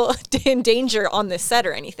I feel in danger on this set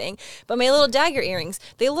or anything, but my little dagger earrings.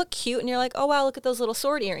 They look cute, and you're like, oh wow, look at those little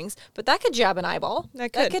sword earrings. But that could jab an eyeball.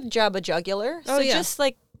 That could jab a jugular. So just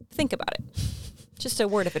like think about it. Just a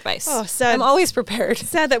word of advice. Oh, sad. I'm always prepared.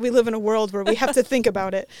 Sad that we live in a world where we have to think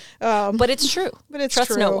about it. But it's true.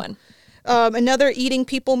 Trust no one. Another eating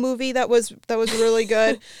people movie that was really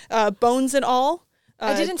good. Bones and All.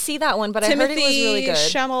 I didn't see that one, but I heard it was really good.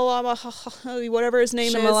 Shamalama, whatever his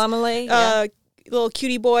name is. Little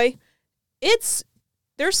cutie boy.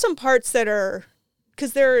 There's some parts that are,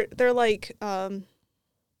 because they're like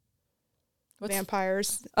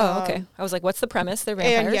vampires. Oh, okay. I was like, what's the premise? They're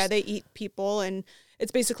vampires? And they eat people, and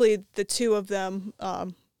it's basically the two of them,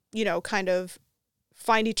 kind of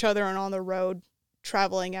find each other and on the road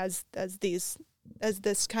traveling as these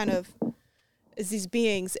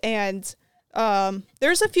beings. And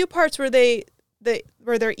there's a few parts where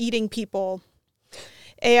they're eating people,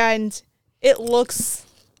 and it looks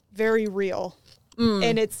very real.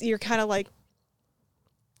 And you're kind of like,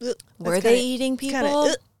 were they eating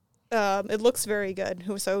people? It looks very good.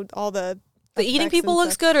 So all the eating people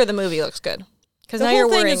looks good, or the movie looks good? Because now you're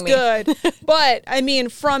worrying me. The whole thing is good, but I mean,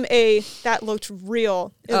 that looked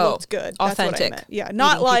real. It looked good. Authentic. That's what I meant. Yeah,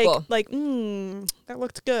 not like that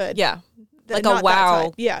looked good. Yeah, like a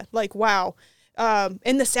wow. Yeah, like wow.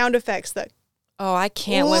 And the sound effects that. Oh, I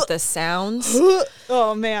can't with the sounds.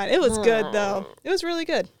 Oh man, it was good though. It was really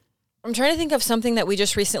good. I'm trying to think of something that we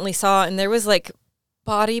just recently saw, and there was like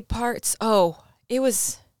body parts. Oh, it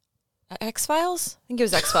was X-Files? I think it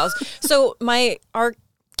was X-Files. So our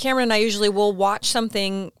Cameron and I usually will watch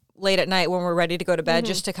something late at night when we're ready to go to bed,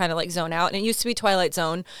 just to kind of like zone out. And it used to be Twilight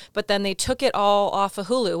Zone, but then they took it all off of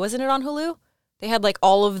Hulu. Wasn't it on Hulu? They had like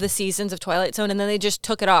all of the seasons of Twilight Zone, and then they just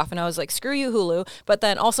took it off. And I was like, screw you, Hulu. But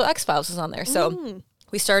then also X-Files was on there. So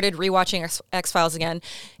we started rewatching X-Files again.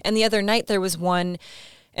 And the other night there was one,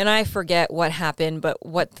 and I forget what happened, but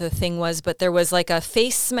what the thing was, but there was like a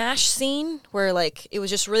face smash scene where like it was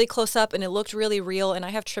just really close up and it looked really real. And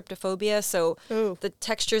I have tryptophobia, so the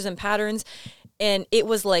textures and patterns, and it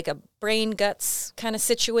was like a brain guts kind of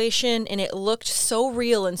situation, and it looked so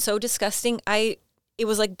real and so disgusting. It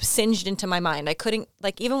was like singed into my mind. I couldn't,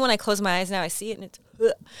 like, even when I close my eyes now, I see it and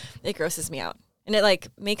it grosses me out. And it like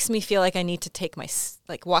makes me feel like I need to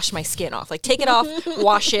wash my skin off, like take it off,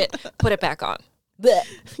 wash it, put it back on. Blech.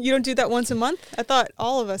 You don't do that once a month? I thought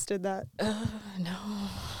all of us did that. No.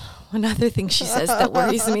 Another thing she says that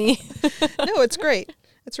worries me. No, it's great.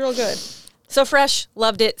 It's real good. So fresh.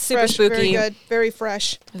 Loved it. Super spooky. Very good. Very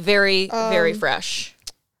fresh. Very, very fresh.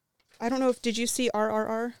 I don't know did you see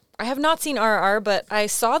RRR? I have not seen RRR, but I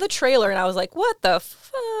saw the trailer and I was like, what the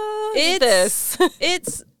fuck is this?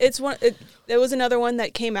 It was another one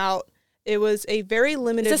that came out. It was a very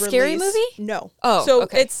limited release. Is it a scary movie? No. Oh, so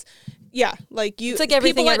okay. Yeah, like you. It's like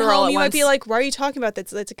Everything people at Everywhere All home, at you might Once. be like, "Why are you talking about that?"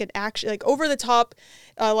 That's like an action, like over the top,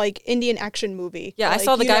 like Indian action movie. Yeah, like, I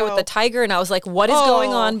saw the guy with the tiger, and I was like, "What is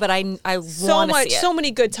going on?" But I so want to much, see it. so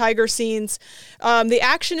many good tiger scenes. The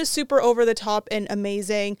action is super over the top and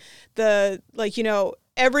amazing. The like,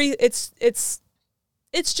 it's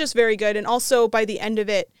just very good. And also by the end of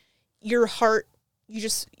it, your heart,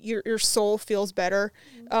 your soul feels better.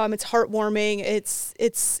 It's heartwarming.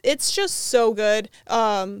 It's just so good.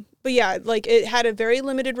 But yeah, like it had a very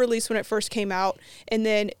limited release when it first came out, and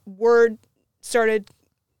then word started,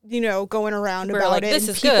 going around People were about like, it, "This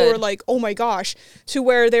and is people good." were like, "Oh my gosh," to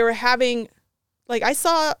where they were having, like, I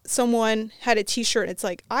saw someone had a T-shirt. And it's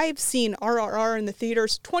like, I've seen RRR in the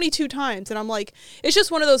theaters 22 times, and I'm like, it's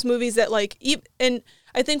just one of those movies that like, and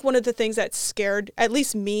I think one of the things that scared at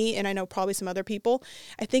least me, and I know probably some other people,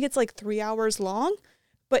 I think it's like 3 hours long.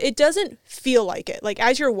 But it doesn't feel like it. Like,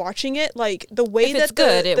 as you're watching it, like, the way If that it's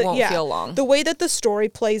good, it won't feel long. The way that the story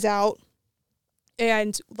plays out,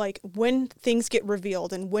 and, like, when things get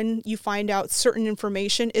revealed and when you find out certain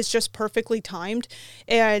information is just perfectly timed.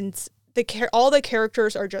 And all the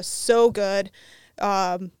characters are just so good.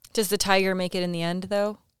 Does the tiger make it in the end,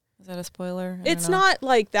 though? Is that a spoiler? It's not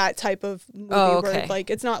like that type of movie where, like,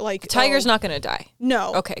 it's not like... The tiger's not going to die.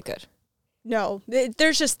 No. Okay, good. No,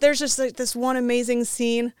 there's just like this one amazing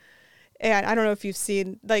scene, and I don't know if you've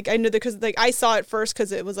seen, like, I know that because like I saw it first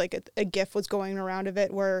because it was like a GIF was going around of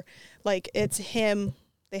it where like it's him.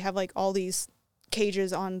 They have like all these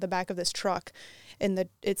cages on the back of this truck, and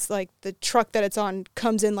it's like the truck that it's on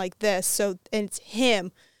comes in like this. So and it's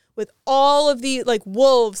him with all of the like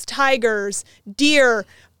wolves, tigers, deer,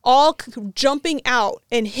 all jumping out,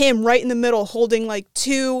 and him right in the middle holding like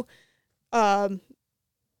two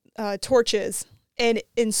torches and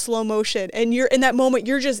in slow motion, and you're in that moment,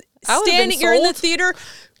 you're just standing, you're in the theater,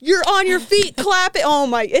 you're on your feet clapping. Oh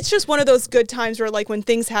my, it's just one of those good times where like when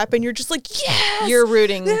things happen, you're just like, yes, you're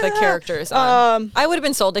rooting the characters on. I would have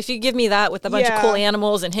been sold if you give me that with a bunch of cool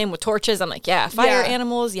animals and him with torches. I'm like, fire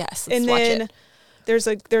animals, yes, let's watch it.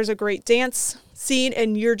 There's a great dance scene,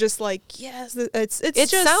 and you're just like, yes, it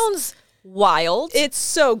just sounds wild. It's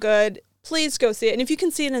so good. Please go see it, and if you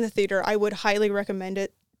can see it in the theater, I would highly recommend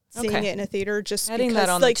it. Seeing it in a theater, just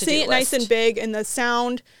because, like, seeing it nice and big, and the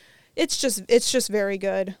sound, it's just very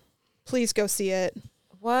good. Please go see it.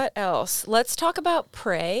 What else? Let's talk about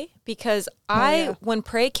Prey, because when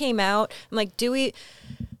Prey came out, I'm like, at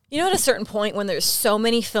a certain point when there's so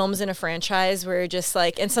many films in a franchise where you're just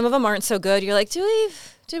like, and some of them aren't so good, you're like,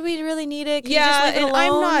 did we really need it? Can you just leave it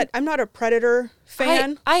alone? I'm not a Predator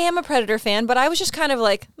fan. I am a Predator fan, but I was just kind of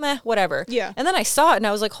like, meh, whatever. Yeah. And then I saw it and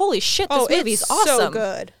I was like, holy shit, this movie's awesome. So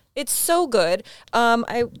good. It's so good.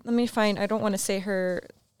 Let me find, I don't want to say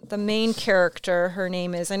the main character, her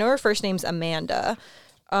name is, I know her first name's Amanda.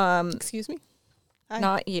 Excuse me?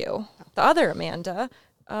 Not you. The other Amanda.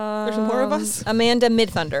 There's more of us? Amanda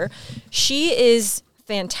Midthunder. She is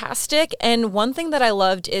fantastic. And one thing that I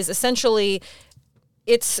loved is essentially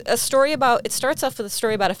it's a story about, it starts off with a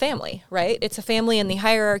story about a family, right? It's a family and the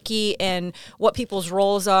hierarchy and what people's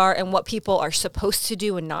roles are and what people are supposed to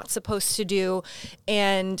do and not supposed to do.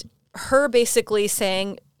 And her basically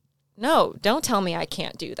saying, no, don't tell me I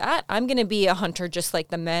can't do that. I'm going to be a hunter just like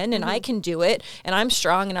the men, and I can do it, and I'm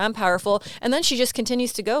strong and I'm powerful. And then she just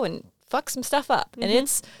continues to go and fuck some stuff up. And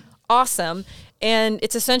it's awesome. And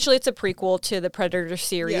it's a prequel to the Predator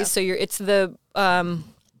series. Yeah. So it's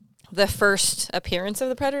the first appearance of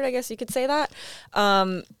the Predator, I guess you could say that.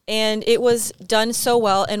 And it was done so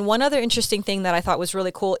well. And one other interesting thing that I thought was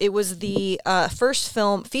really cool, it was the first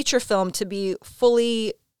feature film to be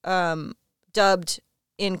fully dubbed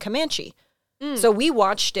in Comanche. So we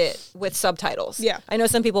watched it with subtitles. Yeah. I know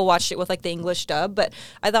some people watched it with like the English dub, but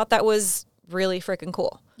I thought that was really freaking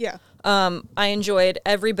cool. Yeah. I enjoyed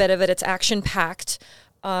every bit of it. It's action-packed,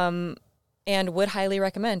 and would highly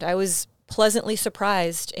recommend. I was pleasantly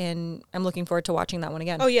surprised, and I'm looking forward to watching that one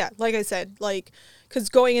again. Oh yeah, like I said, like, because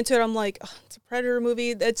going into it, I'm like, oh, it's a Predator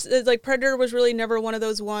movie. It's like Predator was really never one of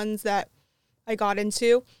those ones that I got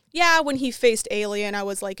into. Yeah, when he faced Alien, I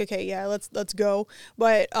was like, okay, yeah, let's go.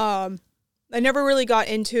 But I never really got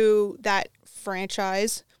into that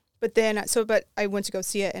franchise. But I went to go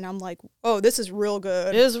see it, and I'm like, oh, this is real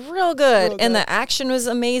good. It was real good. And the action was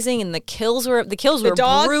amazing, and the kills were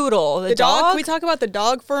brutal. The dog. Can we talk about the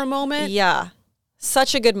dog for a moment? Yeah.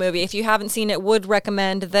 Such a good movie. If you haven't seen it, would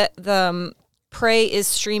recommend that. The Prey is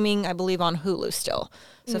streaming, I believe, on Hulu still.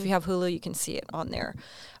 So if you have Hulu, you can see it on there.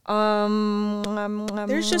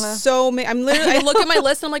 There's just so many. I look at my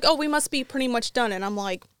list and I'm like, oh, we must be pretty much done. And I'm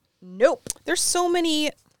like, nope. There's so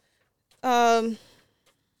many. I'm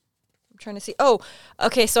trying to see. Oh,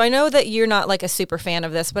 okay. So I know that you're not like a super fan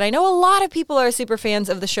of this, but I know a lot of people are super fans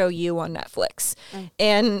of the show You on Netflix.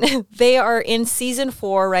 And they are in season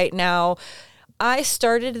 4 right now. I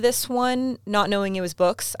started this one not knowing it was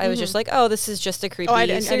books. I was just like, oh, this is just a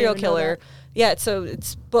creepy serial killer. Yeah, so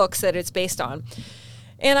it's books that it's based on.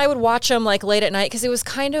 And I would watch them like late at night because it was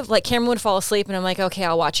kind of like Cameron would fall asleep and I'm like, okay,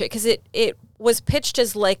 I'll watch it. Because it was pitched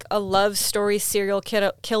as like a love story serial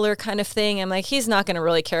killer kind of thing. I'm like, he's not going to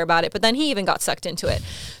really care about it. But then he even got sucked into it.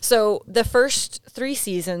 So the first 3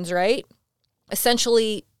 seasons, right?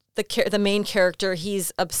 Essentially, the main character,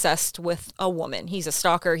 he's obsessed with a woman. He's a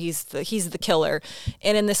stalker. He's the killer.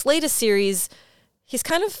 And in this latest series, he's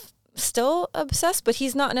kind of still obsessed, but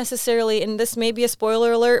he's not necessarily, and this may be a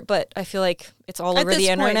spoiler alert, but I feel like it's all over the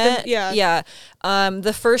internet. Yeah.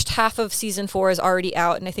 The first half of season 4 is already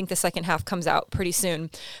out, and I think the second half comes out pretty soon.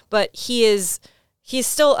 But he's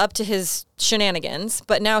still up to his shenanigans,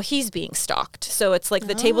 but now he's being stalked. So it's like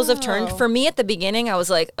the tables have turned. For me at the beginning, I was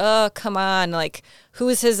like, oh, come on. Like, who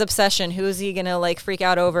is his obsession? Who is he going to like freak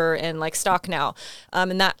out over and like stalk now?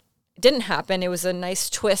 And that didn't happen. It was a nice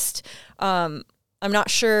twist. I'm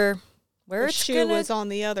not sure where it's going to... The shoe was on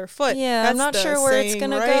the other foot. Yeah, I'm not sure where it's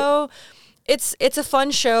going to go. It's a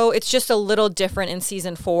fun show. It's just a little different in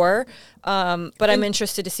season 4, but I'm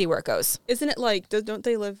interested to see where it goes. Isn't it like, don't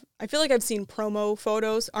they live... I feel like I've seen promo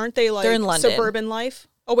photos. Aren't they like... They're in London. Suburban life?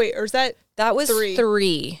 Oh, wait, or is that... That was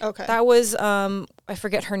 3. Okay. That was, I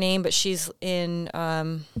forget her name, but she's in,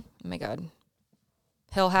 oh my God,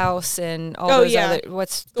 Hill House and all those other...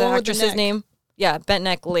 What's the actress's name? Yeah, bent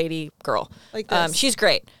neck lady girl. Like this. She's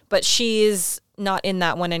great, but she's not in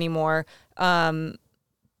that one anymore.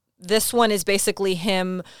 This one is basically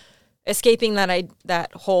him escaping that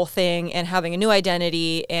whole thing and having a new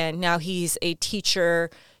identity, and now he's a teacher.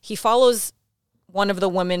 He follows one of the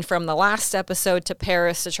women from the last episode to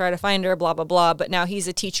Paris to try to find her, blah, blah, blah. But now he's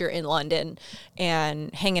a teacher in London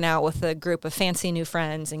and hanging out with a group of fancy new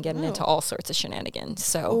friends and getting into all sorts of shenanigans.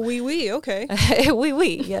 So, oui, okay.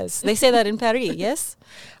 Oui, yes. They say that in Paris, yes.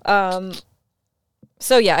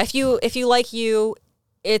 So yeah, if you like You,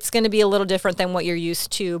 it's going to be a little different than what you're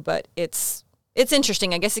used to, but it's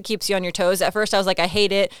interesting. I guess it keeps you on your toes. At first I was like, I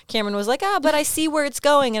hate it. Cameron was like, but I see where it's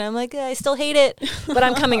going. And I'm like, I still hate it, but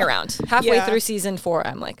I'm coming around. Halfway through season 4,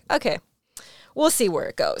 I'm like, okay, we'll see where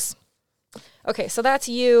it goes. Okay, so that's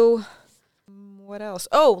You. What else?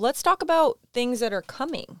 Oh, let's talk about things that are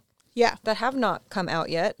coming. Yeah. That have not come out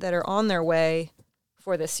yet, that are on their way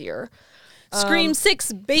for this year. Scream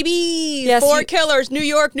 6, baby! Yes, 4 killers, New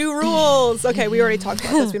York, new rules. Okay, we already talked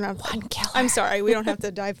about this. We don't have 1 killer. I'm sorry, we don't have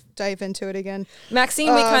to dive into it again.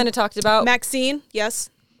 Maxine, we kind of talked about. Maxine, yes.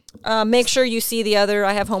 Make sure you see the other.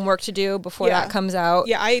 I have homework to do before that comes out.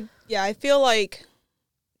 Yeah, I feel like.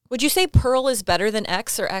 Would you say Pearl is better than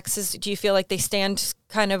X, or X is? Do you feel like they stand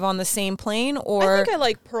kind of on the same plane, or? I think I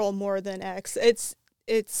like Pearl more than X. It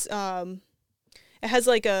has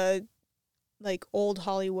like a old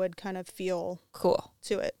Hollywood kind of feel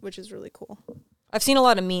to it, which is really cool. I've seen a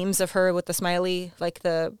lot of memes of her with the smiley, like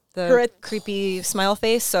the creepy smile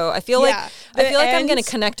face. So I feel like I'm going to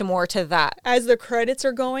connect more to that. As the credits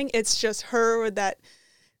are going, it's just her with that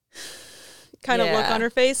kind of look on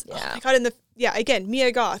her face. Yeah. Oh my God, again,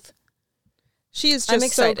 Mia Goth. She is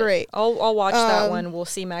just so great. I'll watch that one. We'll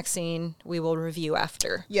see Maxine. We will review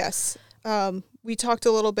after. Yes. We talked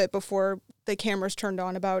a little bit before the cameras turned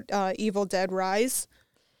on about Evil Dead Rise.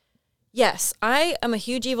 Yes, I am a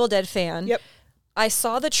huge Evil Dead fan. Yep. I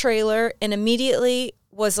saw the trailer and immediately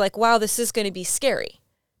was like, wow, this is going to be scary.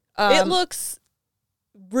 It looks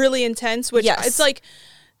really intense, which it's like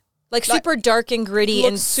super dark and gritty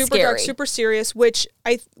and super scary. Dark, super serious, which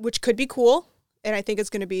could be cool. And I think it's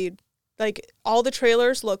going to be like all the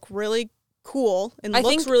trailers look really cool and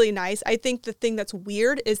looks really nice. I think the thing that's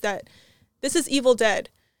weird is that this is Evil Dead.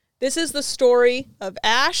 This is the story of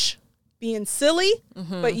Ash being silly,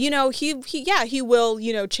 but he will,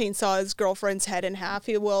 chainsaw his girlfriend's head in half.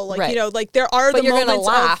 He will there are the moments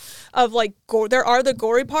of like gore. There are the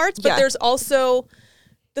gory parts, but there's also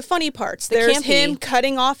the funny parts. There's him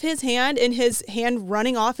cutting off his hand and his hand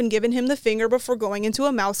running off and giving him the finger before going into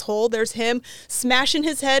a mouse hole. There's him smashing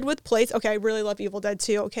his head with plates. Okay, I really love Evil Dead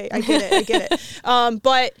too. Okay, I get it.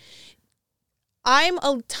 But I'm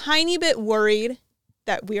a tiny bit worried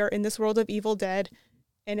that we are in this world of Evil Dead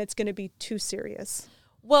and it's going to be too serious.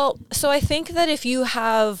 Well, so I think that if you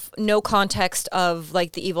have no context of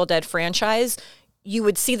like the Evil Dead franchise, you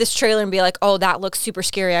would see this trailer and be like, oh, that looks super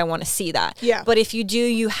scary. I want to see that. Yeah. But if you do,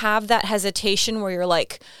 you have that hesitation where you're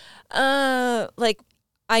like, I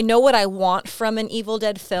know what I want from an Evil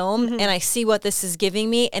Dead film and I see what this is giving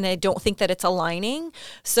me and I don't think that it's aligning.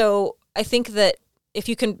 So I think that if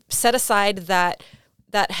you can set aside that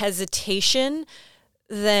hesitation,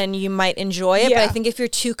 then you might enjoy it. Yeah. But I think if you're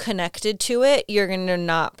too connected to it, you're going to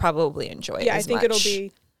not probably enjoy it as much. it'll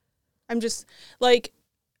be, I'm just like,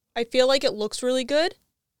 I feel like it looks really good.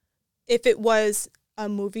 If it was a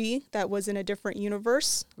movie that was in a different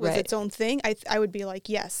universe, was its own thing, I would be like,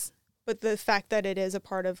 yes. But the fact that it is a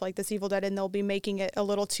part of like this Evil Dead, and they'll be making it a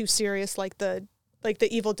little too serious, like the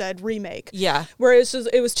Evil Dead remake. Yeah. Whereas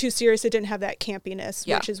it was too serious, it didn't have that campiness,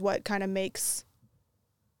 Yeah. which is what kind of makes,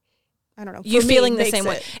 I don't know. You feeling the same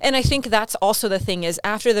way. And I think that's also the thing is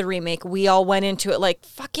after the remake, we all went into it like,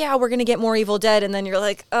 fuck yeah, we're going to get more Evil Dead. And then you're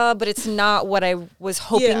like, but it's not what I was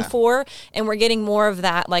hoping for. And we're getting more of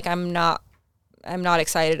that. Like, I'm not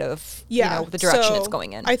excited of, the direction it's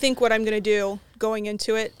going in. I think what I'm going to do going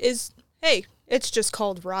into it is, hey, it's just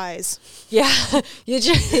called Rise. Yeah. you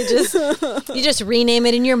just rename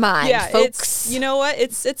it in your mind, folks. You know what?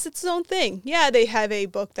 It's its own thing. Yeah, they have a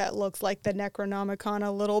book that looks like the Necronomicon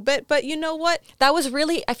a little bit, but you know what? That was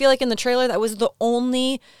really, I feel like in the trailer, that was the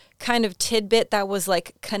only kind of tidbit that was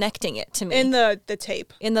like connecting it to me. In the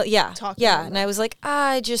tape. And I was like,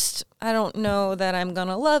 I don't know that I'm going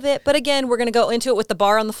to love it. But again, we're going to go into it with the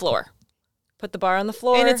bar on the floor. Put the bar on the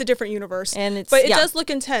floor. And it's a different universe. But it does look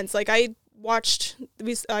intense. Like I went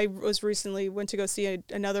to go see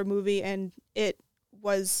another movie, and it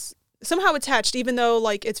was somehow attached, even though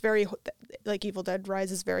like it's very like Evil Dead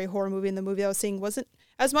Rise is very horror movie, and the movie I was seeing wasn't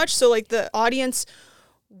as much. So like the audience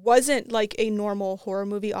wasn't like a normal horror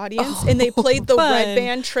movie audience, and they played the Red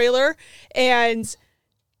Band trailer, and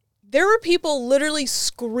there were people literally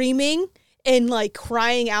screaming and like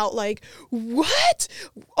crying out like, what?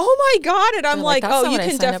 Oh my God. And I'm like, oh, you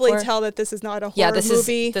can definitely tell that this is not a horror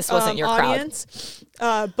movie. This wasn't your audience.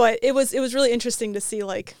 But it was really interesting to see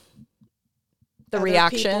like the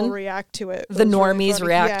reaction, people react to it. The normies really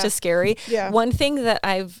react to scary. Yeah. One thing that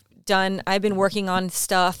I've been working on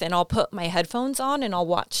stuff, and I'll put my headphones on and I'll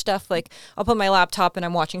watch stuff. Like I'll put my laptop and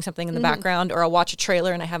I'm watching something in the background, or I'll watch a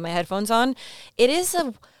trailer and I have my headphones on. It is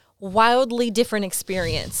a wildly different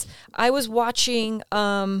experience. I was watching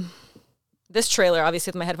this trailer,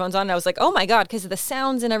 obviously with my headphones on, and I was like, oh my God, because the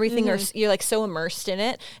sounds and everything you're like so immersed in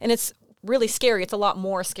it, and it's really scary. It's a lot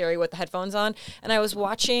more scary with the headphones on. And I was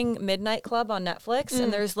watching Midnight Club on Netflix,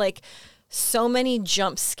 and there's like so many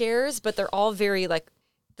jump scares, but they're all very like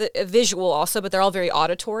the visual also, but they're all very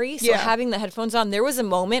auditory. So having the headphones on, there was a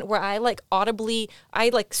moment where I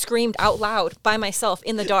screamed out loud by myself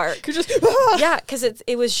in the dark. Yeah, because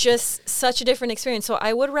it was just such a different experience. So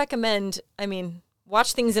I would recommend,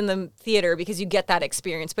 watch things in the theater because you get that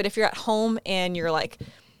experience. But if you're at home and you're like,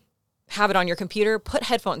 have it on your computer, put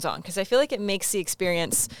headphones on, because I feel like it makes the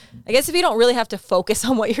experience, I guess if you don't really have to focus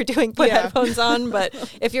on what you're doing, put headphones on, but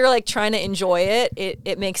if you're like trying to enjoy it,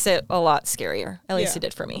 it makes it a lot scarier. At least it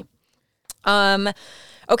did for me.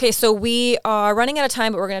 Okay, so we are running out of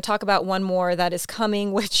time, but we're going to talk about one more that is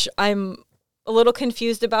coming, which I'm a little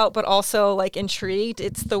confused about, but also like intrigued.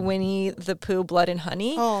 It's the Winnie the Pooh Blood and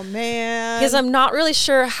Honey. Oh man. Because I'm not really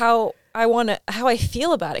sure how I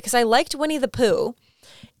feel about it, because I liked Winnie the Pooh.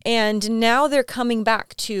 And now they're coming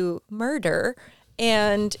back to murder,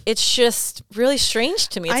 and it's just really strange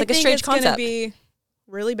to me. It's like a strange concept. I think it's going to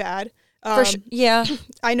be really bad. Yeah.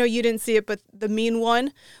 I know you didn't see it, but The Mean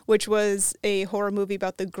One, which was a horror movie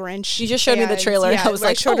about the Grinch. You just showed me the trailer, and I was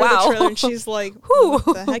like, oh, wow. I showed her the trailer, and she's like, what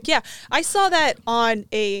the heck? Yeah. I saw that on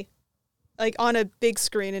a big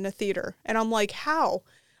screen in a theater, and I'm like, how?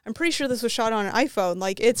 I'm pretty sure this was shot on an iPhone.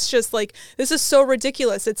 Like, it's just like, this is so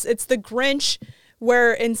ridiculous. It's the Grinch,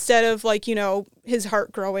 where instead of like, his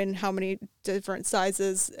heart growing how many different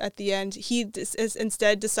sizes at the end, he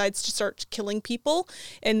instead decides to start killing people,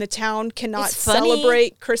 and the town cannot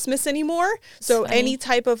celebrate Christmas anymore. So any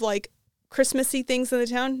type of like Christmassy things in the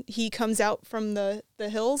town, he comes out from the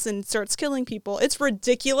hills and starts killing people. It's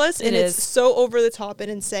ridiculous, and it's so over the top and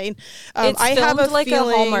insane. It's filmed like a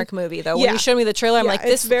Hallmark movie, though. When you showed me the trailer, I'm like,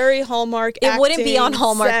 this it's very Hallmark. It wouldn't be on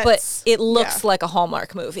Hallmark, sets, but it looks like a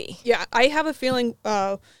Hallmark movie. Yeah, I have a feeling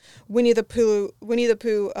Winnie the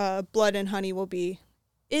Pooh, Blood and Honey will be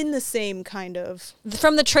in the same kind of.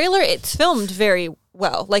 From the trailer, it's filmed very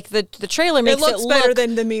well. Like the trailer makes it look better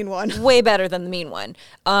than The Mean One. Way better than The Mean One.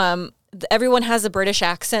 Everyone has a British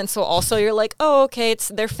accent, so also you're like, oh, okay,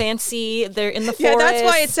 they're fancy, they're in the forest. Yeah, that's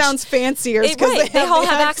why it sounds fancier. Right, they all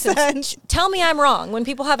have accents. Tell me I'm wrong. When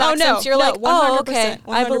people have accents, you're like, 100%, oh, okay,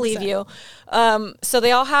 100%. I believe you. So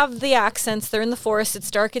they all have the accents. They're in the forest.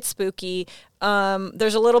 It's dark. It's spooky.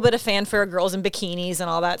 There's a little bit of fanfare, girls in bikinis and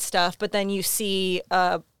all that stuff. But then you see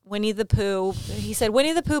Winnie the Pooh. He said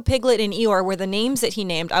Winnie the Pooh, Piglet, and Eeyore were the names that he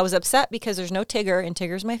named. I was upset because there's no Tigger, and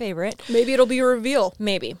Tigger's my favorite. Maybe it'll be a reveal.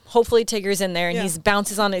 Maybe. Hopefully Tigger's in there, and he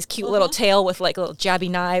bounces on his cute little tail with like little jabby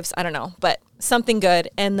knives. I don't know, but something good.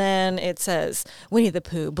 And then it says Winnie the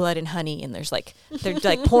Pooh, blood and honey, and they're like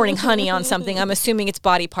pouring honey on something. I'm assuming it's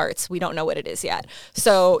body parts. We don't know what it is yet.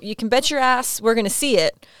 So you can bet your ass we're going to see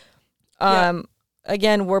it.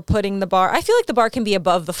 Again, we're putting the bar. I feel like the bar can be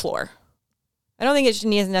above the floor. I don't think it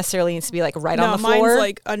necessarily needs to be like right on the floor. Mine's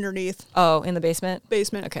like underneath. Oh, in the basement?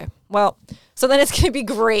 Basement. Okay. Well, so then it's going to be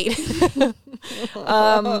great.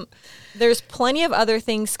 There's plenty of other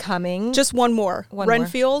things coming. Just one more.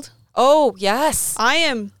 Renfield. Oh, yes. I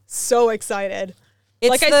am so excited.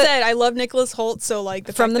 Like I said, I love Nicholas Hoult, so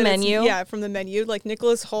like from the Menu. From the Menu, like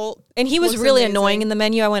Nicholas Hoult. And he was really annoying in the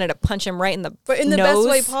Menu. I wanted to punch him right in the But in the nose. best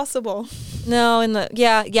way possible. No,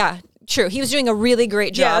 true. He was doing a really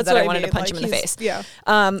great job that I wanted to punch him in the face. Yeah.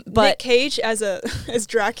 But Nick Cage as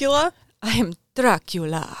Dracula. I am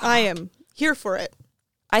Dracula. I am here for it.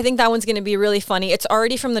 I think that one's going to be really funny. It's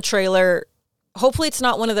already from the trailer. Hopefully it's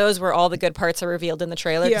not one of those where all the good parts are revealed in the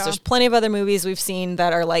trailer, because there's plenty of other movies we've seen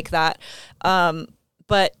that are like that.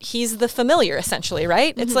 But he's the familiar, essentially,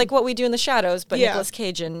 right? It's like What We Do in the Shadows, but Nicolas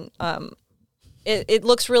Cage. And it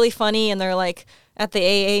looks really funny, and they're like at the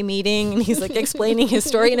AA meeting, and he's like explaining his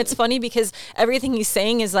story. And it's funny because everything he's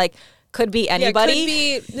saying is like, could be anybody.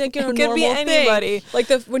 Yeah, could be like, a could normal be anybody. Thing. Like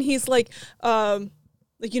when he's like,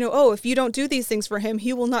 if you don't do these things for him,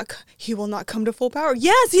 he will not come to full power.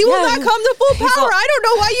 Yes, he will not come to full power. I don't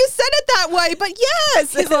know why you said it that way, but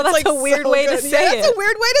yes. That's like a weird way to say it. That's a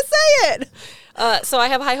weird way to say it. So I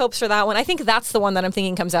have high hopes for that one. I think that's the one that I'm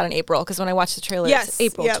thinking comes out in April, because when I watched the trailer, it's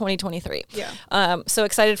April 2023. Yeah. So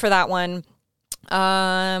excited for that one.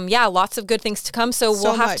 Lots of good things to come. So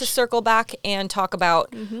we'll have to circle back and talk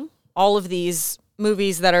about all of these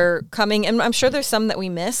movies that are coming. And I'm sure there's some that we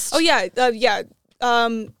missed. Oh, yeah.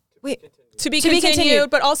 To be continued.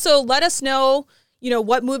 But also let us know,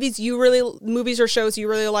 what movies or shows you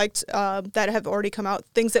really liked that have already come out.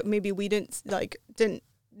 Things that maybe we didn't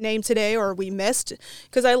name today or we missed,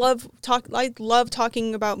 because I love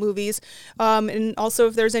talking about movies, and also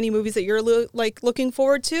if there's any movies that you're looking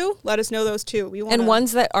forward to, let us know those too. And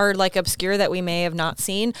ones that are like obscure that we may have not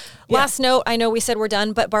seen. Last note, I know we said we're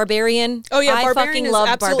done, but Barbarian. Oh yeah, I fucking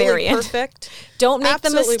love Barbarian. Perfect. Don't make the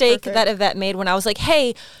mistake that Yvette made when I was like,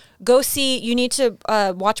 hey, go see, you need to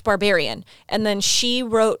watch Barbarian, and then she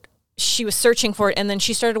was searching for it, and then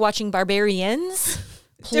she started watching Barbarians.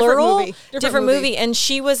 Plural, different movie. And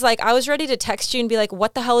she was like, I was ready to text you and be like,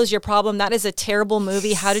 what the hell is your problem? That is a terrible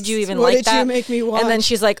movie. How did you even like that? What did you make me watch? And then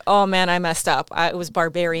she's like, oh man, I messed up. It was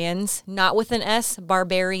Barbarians, not with an S,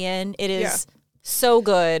 Barbarian. It is so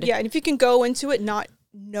good. Yeah, and if you can go into it not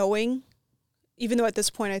knowing, even though at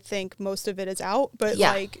this point I think most of it is out, but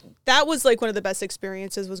like that was like one of the best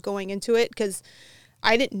experiences was going into it, because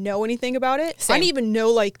I didn't know anything about it. Same. I didn't even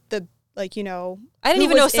know I didn't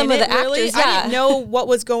even know some of the actors. Really. I didn't know what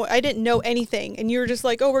was going. I didn't know anything, and you were just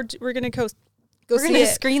like, "Oh, we're gonna go we're see gonna it.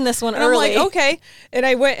 Screen this one and early." I'm like, okay, and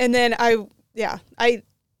I went, and then oh my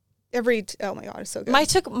god, it's so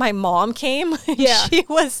good. My mom came. Yeah,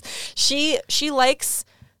 she likes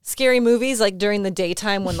scary movies like during the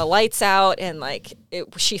daytime when the light's out and like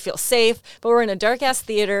she feels safe, but we're in a dark ass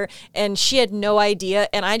theater and she had no idea,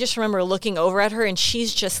 and I just remember looking over at her and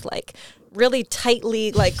she's just like really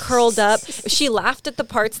tightly like curled up. She laughed at the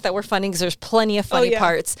parts that were funny, because there's plenty of funny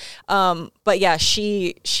parts, but yeah,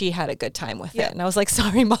 she had a good time with it, and I was like,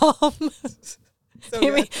 sorry mom. So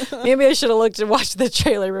maybe I should have watched the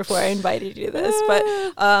trailer before I invited you to this, but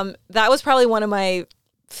that was probably one of my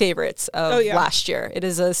favorites of last year. It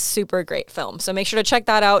is a super great film, so make sure to check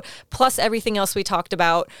that out, plus everything else we talked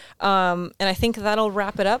about, and I think that'll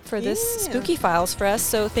wrap it up for this Spooky Files for us.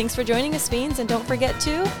 So thanks for joining us, Fiends, and don't forget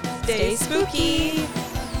to stay spooky.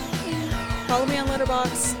 Follow me on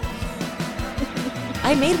Letterboxd.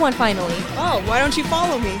 I made one finally. Oh, why don't you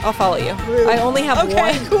follow me? I'll follow you. Rude. I only have one.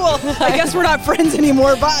 Okay, cool. I guess we're not friends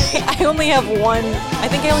anymore. Bye. I only have one. I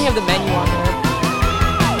think I only have the menu on there.